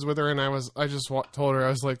 episodes with her, and I just told her, I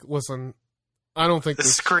was like, listen, I don't think This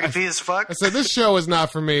is creepy as fuck. I said, this show is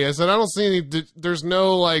not for me. I said, I don't see any, there's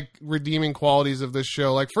no like redeeming qualities of this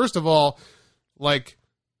show. Like, first of all, like,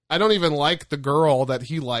 I don't even like the girl that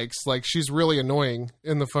he likes. Like, she's really annoying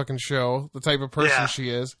in the fucking show, the type of person Yeah. she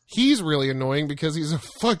is. He's really annoying because he's a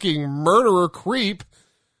fucking murderer creep.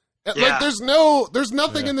 Yeah. Like, there's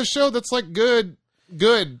nothing in the show that's like good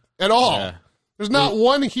at all. Yeah. There's not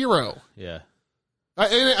one hero. Yeah.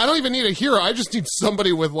 And I don't even need a hero. I just need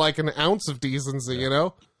somebody with like an ounce of decency, you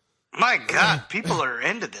know? My God, people are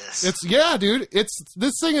into this. Dude.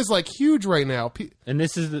 This thing is like huge right now. And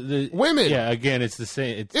this is the Women. Yeah, again, it's the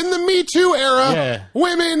same. It's In the Me Too era, Yeah.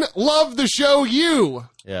 women love the show You.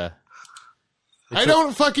 yeah. I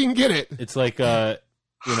don't fucking get it. It's like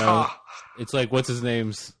Huh. it's like what's his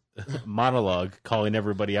name's monologue calling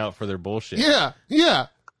everybody out for their bullshit. Yeah.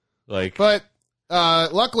 Like But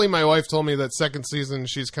luckily, my wife told me that second season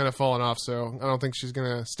she's kind of fallen off, so I don't think she's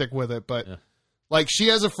gonna stick with it. But Yeah. like, she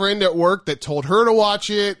has a friend at work that told her to watch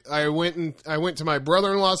it. I went to my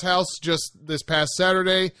brother-in-law's house just this past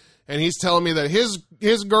Saturday, and he's telling me that his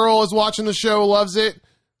girl is watching the show, loves it.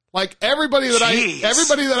 Like everybody that Jeez.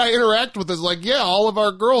 I interact with is like, yeah, all of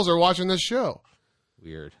our girls are watching this show.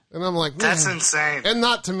 Weird. And I'm like, That's man. insane. And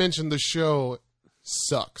not to mention the show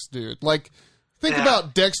sucks, dude. Like, think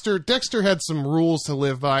about Dexter. Dexter had some rules to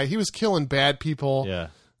live by. He was killing bad people. Yeah.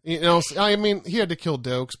 You know, I mean, he had to kill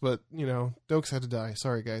Dokes, but, you know, Dokes had to die.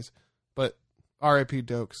 Sorry, guys. But R.I.P.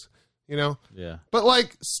 Dokes, you know? Yeah. But,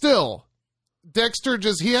 like, still, Dexter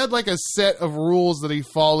he had, like, a set of rules that he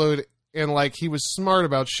followed, and, like, he was smart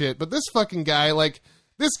about shit. But this fucking guy, like,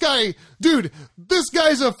 this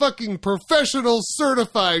guy's a fucking professional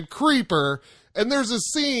certified creeper, and there's a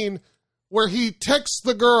scene where he texts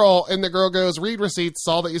the girl, and the girl goes, read receipts,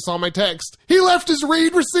 saw that you saw my text. He left his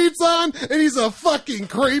read receipts on, and he's a fucking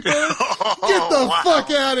creeper? Get the fuck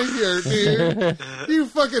out of here, dude. You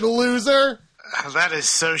fucking loser. That is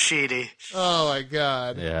so shitty. Oh, my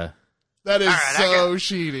God. Yeah. That is All right, so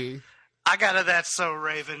shitty. I got a That's So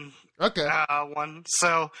Raven Okay. one.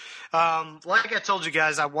 So, like I told you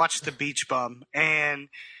guys, I watched The Beach Bum, and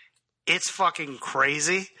it's fucking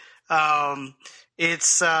crazy.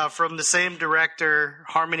 It's from the same director,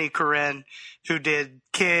 Harmony Korine, who did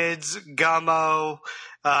Kids, Gummo,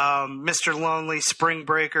 Mr. Lonely, Spring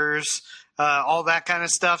Breakers, all that kind of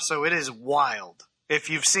stuff. So it is wild if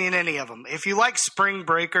you've seen any of them. If you like Spring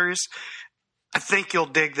Breakers, I think you'll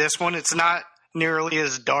dig this one. It's not nearly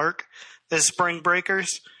as dark as Spring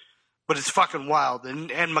Breakers, but it's fucking wild. And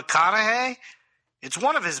McConaughey, it's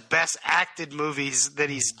one of his best acted movies that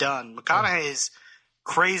he's done. McConaughey is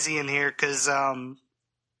crazy in here because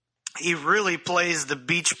he really plays the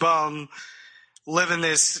beach bum living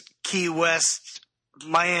this Key West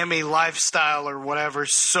Miami lifestyle or whatever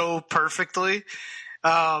so perfectly.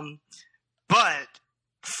 But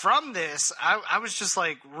from this, I was just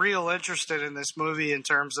like real interested in this movie in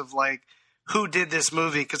terms of like who did this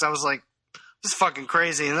movie, because I was like, this is fucking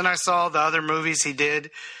crazy. And then I saw the other movies he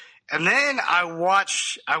did. And then I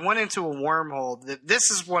went into a wormhole.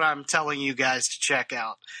 This is what I'm telling you guys to check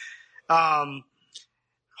out.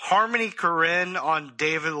 Harmony Korine on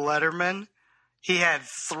David Letterman. He had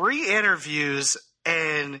 3 interviews,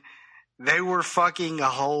 and they were fucking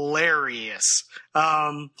hilarious.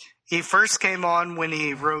 He first came on when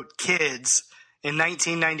he wrote Kids in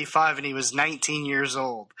 1995, and he was 19 years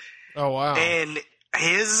old. Oh, wow. And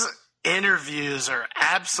his interviews are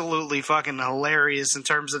absolutely fucking hilarious in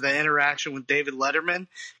terms of the interaction with David Letterman,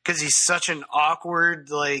 because he's such an awkward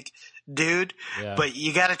like dude. Yeah. But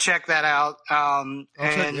you got to check that out. And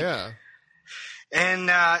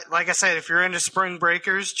like I said, if you're into Spring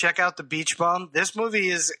Breakers, check out The Beach Bum. This movie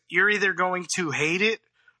is, you're either going to hate it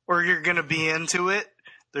or you're going to be into it.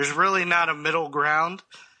 There's really not a middle ground.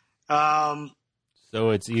 So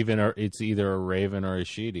it's either a Raven or a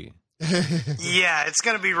Sheedy. Yeah, it's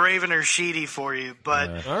going to be Raven or Sheedy for you.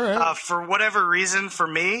 But all right. For whatever reason, for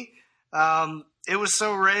me, it was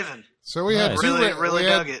so Raven. So we had really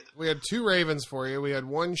dug it. We had 2 Ravens for you. We had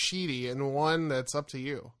 1 Sheedy and 1 that's up to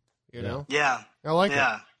you. You know? Yeah. I like it.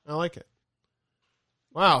 I like it.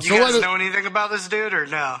 Wow. You guys know anything about this dude or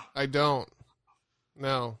no? I don't.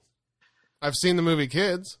 No. I've seen the movie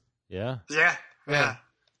Kids. Yeah. Yeah. Have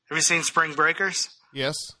you seen Spring Breakers?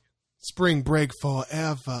 Yes. Spring Break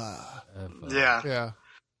Forever. Yeah. Yeah.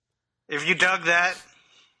 If you dug that,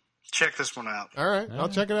 check this one out. All right. I'll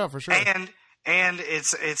check it out for sure. And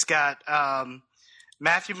it's got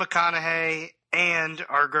Matthew McConaughey and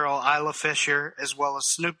our girl Isla Fisher, as well as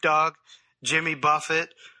Snoop Dogg, Jimmy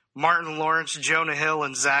Buffett, Martin Lawrence, Jonah Hill,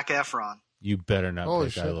 and Zac Efron. You better not Holy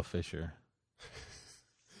pick shit. Isla Fisher.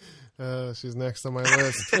 She's next on my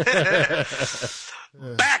list.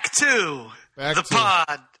 Back to the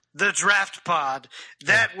pod, the draft pod.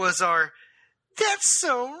 That was our That's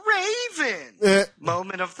So Raven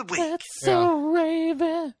moment of the week. That's so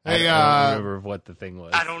Raven. Hey, I don't remember what the thing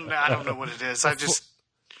was. I don't know what it is. I just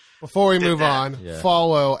before we move on, Yeah.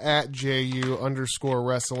 follow at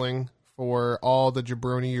JU_wrestling for all the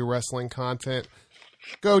Jabroni U wrestling content.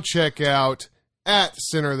 Go check out at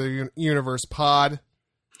Center of the Universe Pod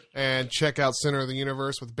and check out Center of the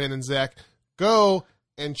Universe with Ben and Zach. Go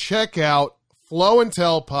and check out Flow and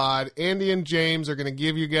Tell Pod. Andy and James are going to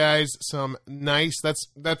give you guys some nice. That's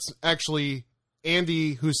actually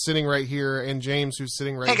Andy, who's sitting right here, and James, who's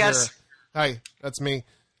sitting right Hey, here. guys. Hi, that's me.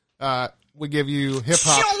 We give you hip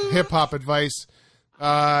hop advice.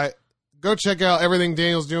 Go check out everything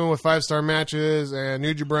Daniel's doing with 5-star matches and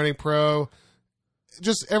New Jabroni Pro.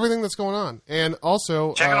 Just everything that's going on, and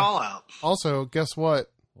also check it all out. Also, guess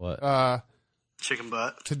what? What? Chicken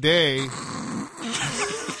butt. Today.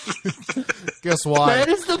 Guess why? That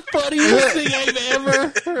is the funniest thing I've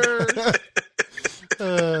ever heard.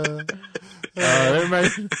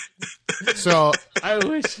 So I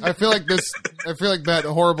wish. I feel like that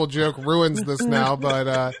horrible joke ruins this now,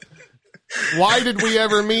 but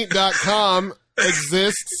whydidweevermeet.com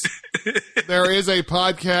exists. There is a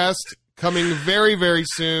podcast coming very, very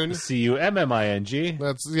soon. CUMMING.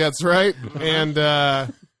 That's right. And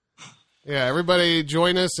everybody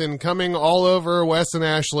join us in coming all over Wes and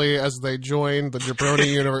Ashley as they join the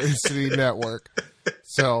Jabroni University Network.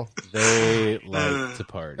 So They like to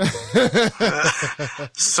party.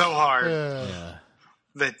 So hard Yeah.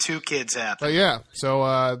 that 2 kids happen. but yeah,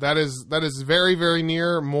 so that is very, very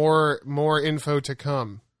near. More info to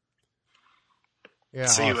come. Yeah.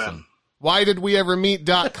 CUM.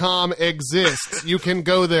 Whydidweevermeet.com exists. You can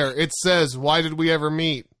go there. It says, "Why did we ever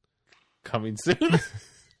meet?" Coming soon.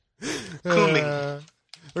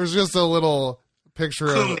 There's just a little picture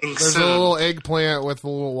of Coming there's a soon. little eggplant with a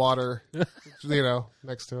little water,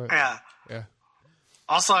 next to it. Yeah. Yeah.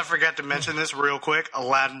 Also, I forgot to mention this real quick.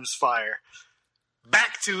 Aladdin's Fire.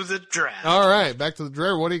 Back to the draft. All right, back to the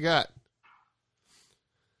drawer. What do you got?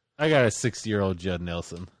 I got a 60-year-old Judd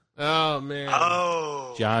Nelson. Oh man,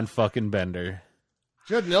 Oh. John fucking Bender.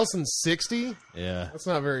 Judd Nelson's 60. Yeah. That's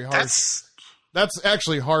not very harsh. That's That's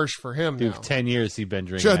actually harsh for him. Dude, now. 10 years he's been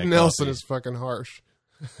drinking Judd that Nelson coffee. is fucking harsh.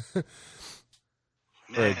 For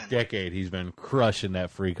a man. decade, he's been crushing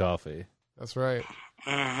that free coffee. That's right.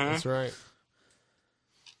 That's right.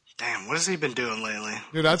 Damn, what has he been doing lately?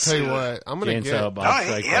 Dude, I'll tell you See what. I'm gonna Jane get. Silent Bob Oh,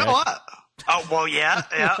 Strike yeah, Back. what? Oh, well, yeah.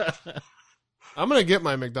 I'm gonna get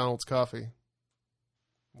my McDonald's coffee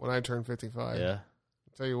when I turn 55. Yeah.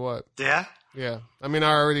 Tell you what. Yeah? Yeah. I mean,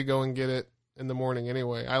 I already go and get it in the morning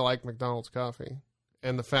anyway. I like McDonald's coffee,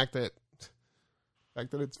 and the fact that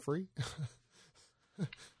it's free.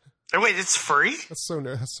 Oh, wait, it's free? That's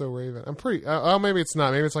so Raven. I'm pretty. Oh, maybe it's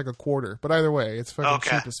not. Maybe it's like a quarter. But either way, it's fucking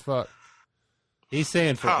Okay. cheap as fuck. He's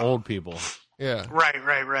saying for Huh. old people. Yeah,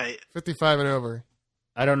 Right. 55 and over.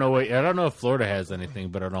 I don't know if Florida has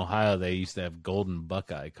anything, but in Ohio they used to have golden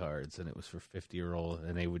Buckeye cards, and it was for 50-year-old,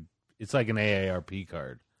 and it's like an AARP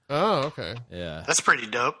card. Oh, okay. Yeah. That's pretty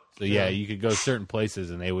dope. So yeah, you could go certain places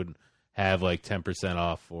and they would have like 10%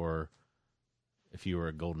 off for if you were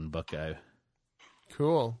a golden Buckeye.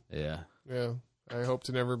 Cool. Yeah. Yeah. I hope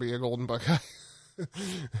to never be a golden Buckeye.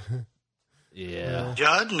 Yeah.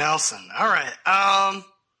 Judd Nelson. All right.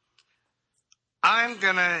 I'm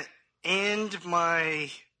going to end my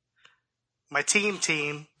team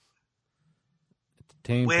Team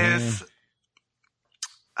with,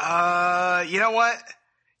 you know what?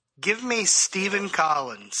 Give me Stephen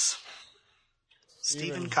Collins.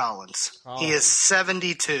 Stephen Collins. He is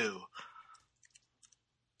 72.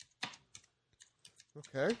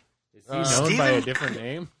 Okay. Is he known by a Stephen- different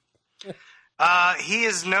name? He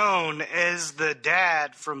is known as the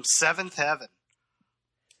dad from Seventh Heaven.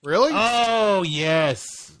 Really? Oh,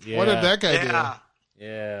 yes. Yeah. What did that guy Yeah. do?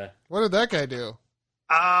 Yeah. What did that guy do?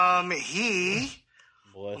 He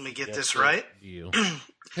Bless Let me get that this right. You.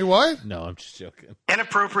 He what? No, I'm just joking.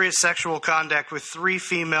 inappropriate sexual contact with 3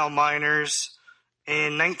 female minors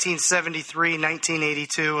in 1973,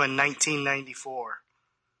 1982, and 1994.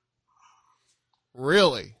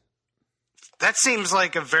 Really? That seems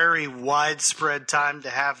like a very widespread time to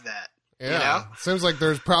have that. Yeah. You know? Seems like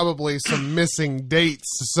there's probably some missing dates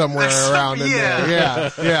somewhere There's some- around in yeah.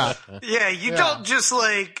 there. Yeah. Yeah, you Yeah. don't just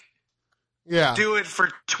like Yeah. do it for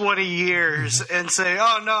 20 years and say,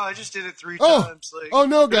 "Oh no, I just did it 3 Oh. times." Like, Oh,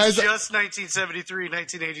 no, it's guys. just 1973,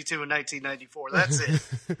 1982, and 1994. That's it.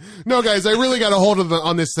 No, guys, I really got a hold of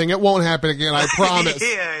on this thing. It won't happen again. I promise.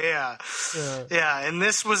 yeah. Yeah. And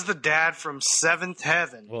this was the dad from Seventh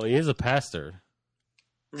Heaven. Well, he is a pastor.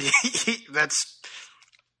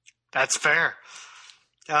 That's fair.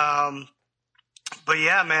 But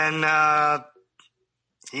yeah, man,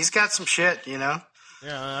 he's got some shit, you know.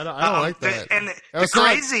 Yeah, I don't like that. And the That's not-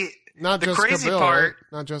 crazy, Not the Jessica crazy Biel, part. right?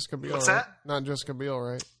 Not Jessica Biel. What's right? that? Not Jessica Biel,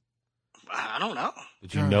 right? I don't know.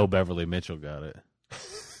 Did you know Beverly Mitchell got it?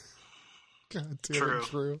 God damn True. it,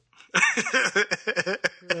 true.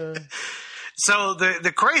 So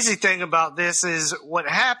the crazy thing about this is what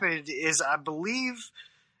happened is I believe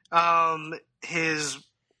his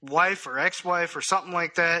wife or ex-wife or something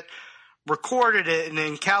like that recorded it, and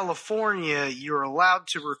in California you're allowed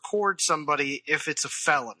to record somebody if it's a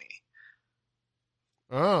felony,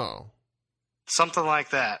 Oh, something like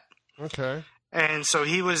that. okay. And so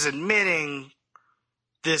he was admitting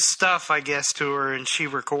this stuff, I guess, to her, and she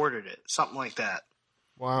recorded it, something like that.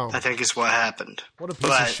 Wow. I think is what happened. What a piece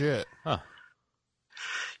But- of shit.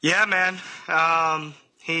 Yeah, man.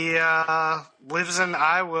 He lives in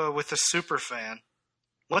Iowa with a super fan.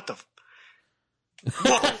 What the?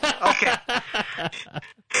 Whoa, okay.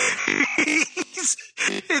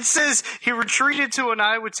 It says he retreated to an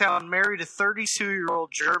Iowa town, married a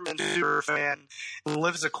 32-year-old German superfan, and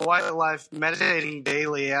lives a quiet life, meditating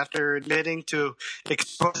daily after admitting to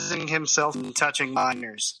exposing himself and touching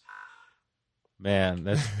minors. Man,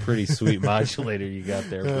 that's pretty sweet modulator you got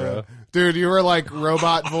there, bro. Dude, you were like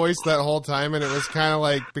robot voice that whole time, and it was kind of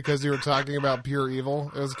like because you were talking about pure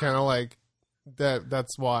evil. It was kind of like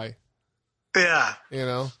that's why. Yeah. You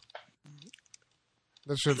know?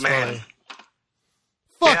 That shit's Man. funny.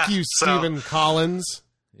 Fuck Yeah, you, so- Stephen Collins.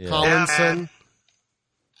 Yeah. Collinson. man.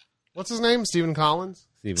 What's his name? Stephen Collins?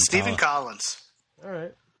 Stephen Collins. All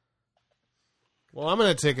right. Well, I'm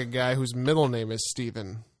going to take a guy whose middle name is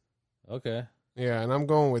Stephen. Okay. Yeah, and I'm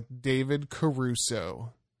going with David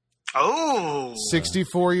Caruso. Oh.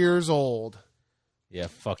 64 years old. Yeah,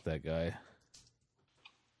 fuck that guy.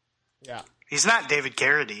 Yeah, He's not David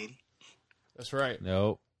Carradine. that's right.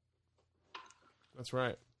 Nope. That's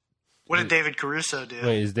right. What did David Caruso do?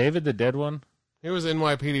 Wait, is David the dead one? He was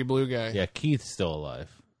NYPD Blue guy. Yeah, Keith's still alive.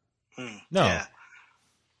 Hmm, No. Yeah.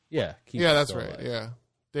 Yeah, Keith's Yeah, that's still right. alive. Yeah.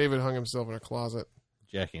 David hung himself in a closet,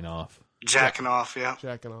 Jacking off. Jacking off, yeah.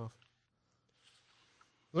 jacking off.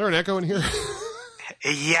 Is there an echo in here?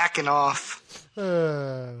 Yakking off.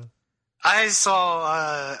 I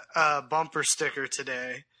saw a bumper sticker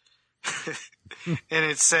today, and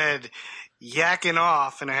it said "yakking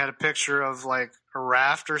off," and it had a picture of like a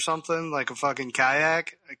raft or something, like a fucking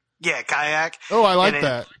kayak. Yeah, kayak. Oh, I like And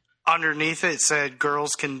that. Underneath it said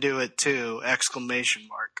 "girls can do it too!" exclamation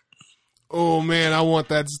mark. Oh, man, I want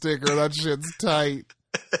that sticker. That shit's tight.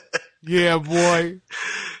 Yeah, boy.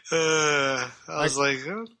 I was like,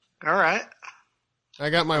 oh, all right. I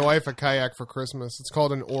got my wife a kayak for Christmas. It's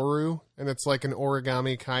called an Oru, and it's like an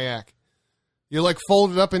origami kayak. You like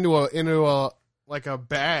fold it up into a like a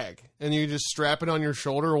bag, and you just strap it on your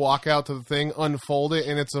shoulder, walk out to the thing, unfold it,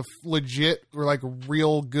 and it's a legit or like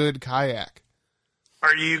real good kayak.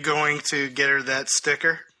 Are you going to get her that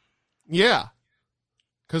sticker? Yeah,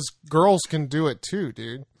 because girls can do it too,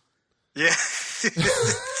 dude. Yeah.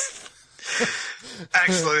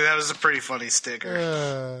 Actually, that was a pretty funny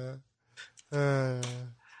sticker. Yeah,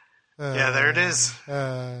 there it is.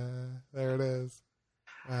 There it is.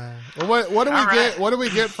 Well, what do we All get? right. What do we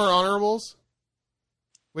get for honorables?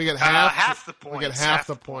 We get Half the points. We get half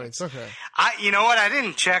the points. Okay. You know what? I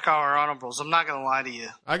didn't check our honorables. I'm not going to lie to you.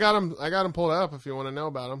 I got them pulled up if you want to know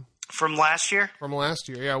about them From last year? from last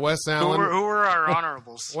year. Yeah, Wes Who Allen. were our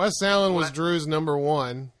honorables? Wes Allen was What? Drew's number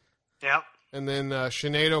one, Yep. and then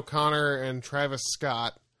Sinead O'Connor and Travis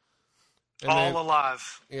Scott. And All then,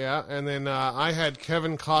 alive. yeah, and then I had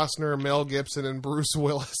Kevin Costner, Mel Gibson, and Bruce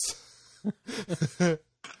Willis.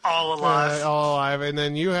 All alive. All alive. And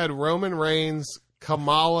then you had Roman Reigns,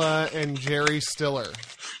 Kamala, and Jerry Stiller.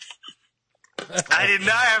 I did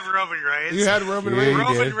not have Roman Reigns. You had Roman Yeah, Reigns. you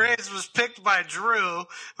Roman did. Reigns was picked by Drew,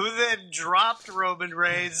 who then dropped Roman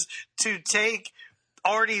Reigns to take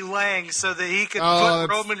Artie Lang so that he could Oh,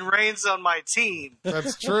 put Roman Reigns on my team.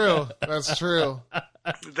 That's true. That's true.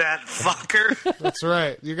 That fucker. That's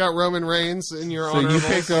right. You got Roman Reigns in your So you honorables.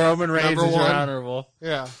 picked Roman Reigns Number as your one. honorable.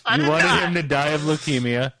 Yeah. I You did wanted not. him to die of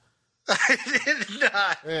leukemia. I did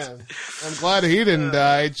not. Man, I'm glad he didn't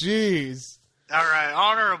die. Jeez. All right,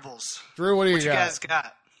 honorables. Drew, what do you What you got? guys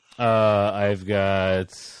got? I've got.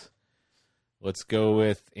 Let's go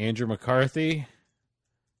with Andrew McCarthy,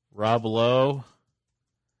 Rob Lowe,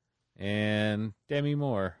 and Demi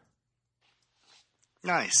Moore.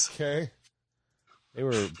 Nice. Okay. They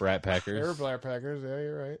were Brat They were Packers. Black Packers. Yeah,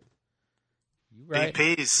 you're right. You right?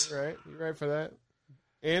 BPs. You're right. You're right for that.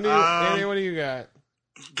 Andy, Um, Andy, what do you got?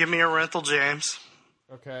 Give me a rental, James.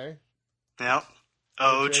 Okay. Yep. Jay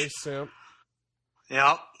Oj. Simp.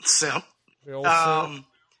 Yep. Simp. The old Simp.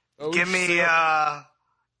 Oj Give me Simp.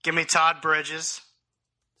 give me Todd Bridges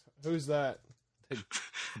Who's that? from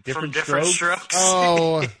Different Different strokes. Strokes.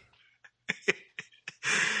 Oh.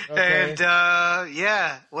 Okay. And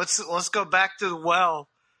yeah, let's go back to the well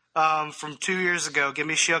from 2 years ago. Give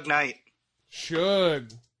me Suge Knight.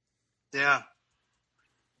 Should. Yeah.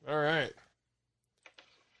 All right.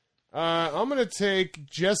 I'm going to take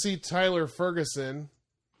Jesse Tyler Ferguson.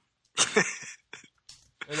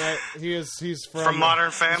 And he's From Modern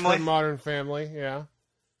he's Family? from Modern Family, yeah.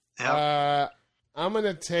 Yep. I'm going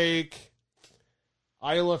to take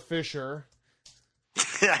Isla Fisher.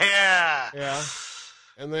 Yeah. Yeah.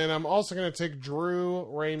 And then I'm also going to take Drew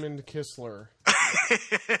Raymond Kistler.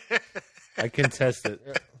 I contest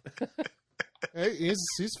it. Hey, he's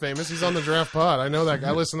famous. He's on the Draft Pod. I know that guy.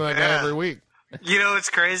 I listen to that guy Yeah. every week. You know, it's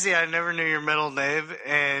crazy. I never knew your middle name,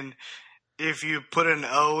 and if you put an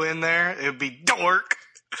O in there, it would be dork.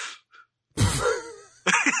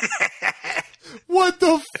 What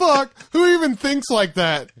the fuck? Who even thinks like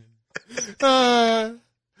that?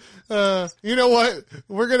 You know what?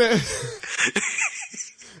 We're gonna.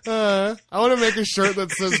 I want to make a shirt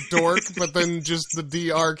that says dork, but then just the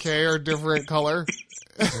DRK are different color.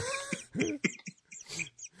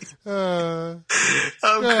 I'm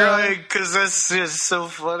crying because that's just so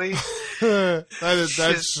funny. That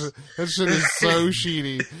shit is so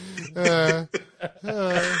sheety.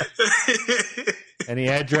 Any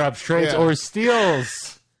ad drops, trades, Yeah. or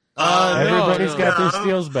steals? Everybody's got their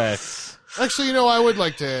steals back. Actually, I would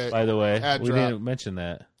like to. By the way, Ad we drop. didn't mention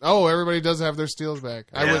that. Oh, everybody does have their steals back.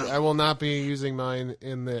 Yeah. I will not be using mine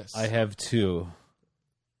in this. I have 2.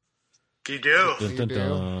 You do. Dun, You dun, do?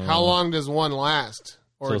 dun. How long does one last?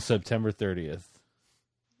 Till September 30th.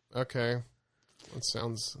 Okay, that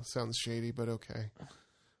sounds shady, but okay.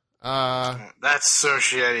 That's so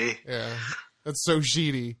shitty. Yeah, that's so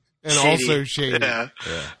sheety and Shady. also shady. Yeah.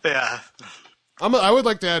 Yeah. I would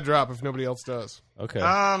like to add drop if nobody else does. Okay.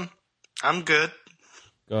 I'm good.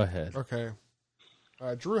 Go ahead. Okay,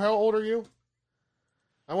 Drew, how old are you?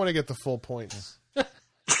 I want to get the full points.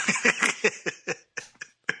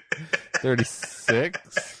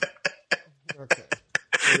 36. Okay.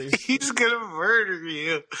 He's gonna murder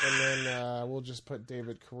you. And then we'll just put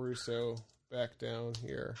David Caruso back down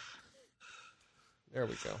here. There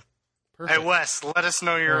we go. Perfect. Hey, Wes, let us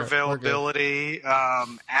know your All right, we're good. availability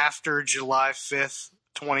after July 5th,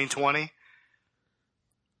 2020.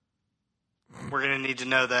 We're going to need to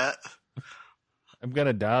know that. I'm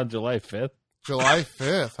gonna die on July 5th. July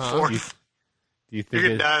 5th, huh? 4th. Do you You're think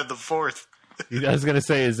going to die on the 4th. I was gonna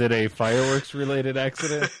say, is it a fireworks related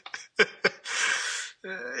accident?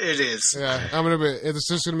 It is. Yeah, it's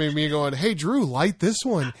just gonna be me going, "Hey Drew, light this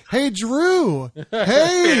one. Hey Drew,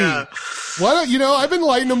 hey, Yeah. why don't I've been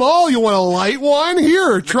lighting them all. You want to light one?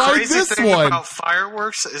 Here, The try crazy this thing one." about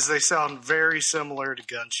fireworks is they sound very similar to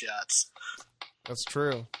gunshots. That's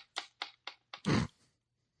true.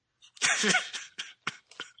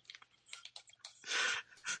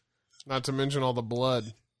 Not to mention all the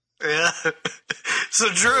blood. Yeah. So,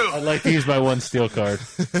 Drew, I'd like to use my one steal card.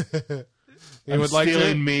 You would like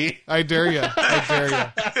stealing to? me. I dare you. I dare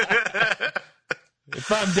you. If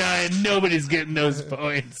I'm dying, nobody's getting those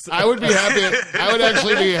points. I would be happy. I would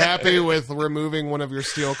actually be happy with removing one of your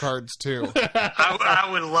steel cards too. I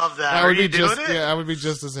would love that. I Are would you be doing just it? I would be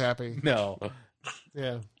just as happy. No.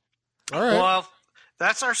 Yeah. All right. Well,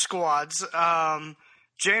 that's our squads.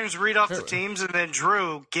 James, read off the teams, and then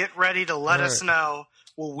Drew, get ready to let All us right. know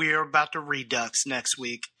what we're about to redux next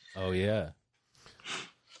week. Oh yeah.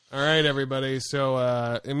 All right, everybody. So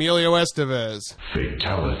Emilio Estevez,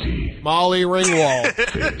 Fatality. Molly Ringwald,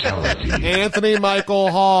 Fatality. Anthony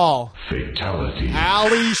Michael Hall, Fatality.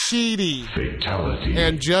 Ali Sheedy, Fatality.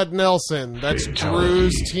 and Judd Nelson. That's Fatality.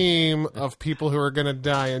 Drew's team of people who are going to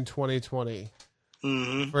die in 2020.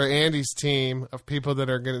 Mm-hmm. For Andy's team of people that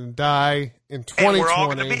are going to die in And 2020. we're all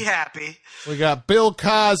going to be happy. We got Bill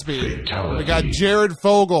Cosby. Fatality. We got Jared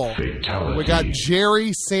Fogle. Fatality. We got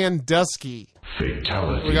Jerry Sandusky.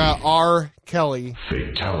 Fatality. We got R. Kelly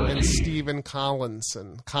Fatality. and Stephen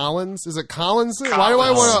Collinson. Collins? Is it Collinson? Why do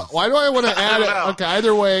I want to add don't it? know. Okay,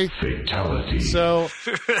 either way. Fatality. So,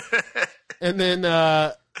 and then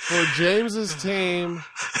for James's team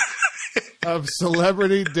of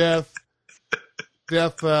celebrity death, we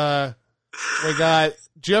got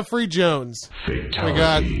Jeffrey Jones. Fatality. We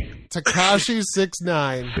got Tekashi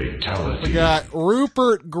 6ix9ine. Fatality. We got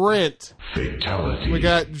Rupert Grint. Fatality. We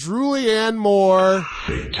got Julianne Moore.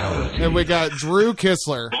 Fatality. And we got Drew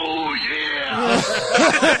Kissler. Oh yeah.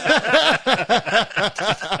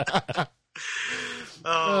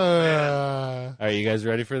 Uh, All right, you guys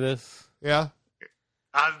ready for this? yeah.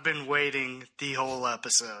 I've been waiting the whole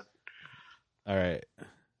episode. All right.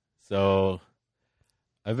 So,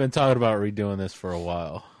 I've been talking about redoing this for a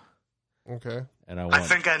while, Okay. and I I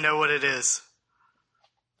think I know what it is.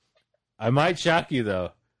 I might shock you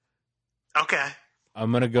though. Okay.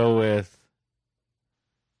 I'm gonna go with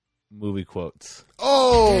movie quotes.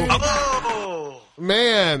 Oh Oh,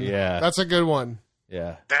 man. Yeah. That's a good one.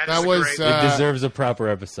 Yeah, that That is was, a great. it deserves a proper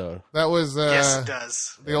episode. That was Yes, it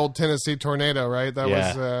does. the old Tennessee tornado, right? That Yeah.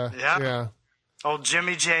 was Yeah. yeah. Old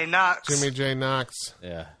Jimmy J. Knox. Jimmy J. Knox.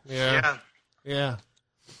 Yeah. Yeah. Yeah. Yeah.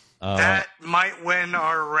 That might win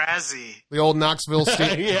our Razzie. The old Knoxville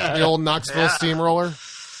Yeah. the old Knoxville Yeah. steamroller.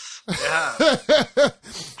 Yeah.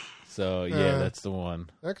 So yeah, Uh, that's the one.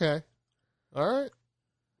 Okay. All right.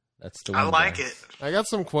 That's the one. I like guys. it. I got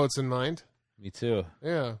some quotes in mind. Me too.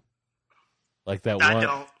 Yeah. Like that I one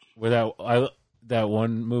don't. where that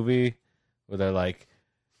one movie where they're like,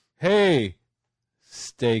 "Hey,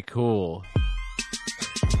 stay cool."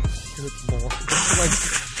 Good Lord.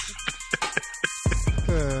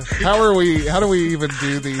 How do we even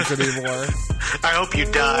do these anymore? I hope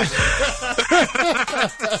you die.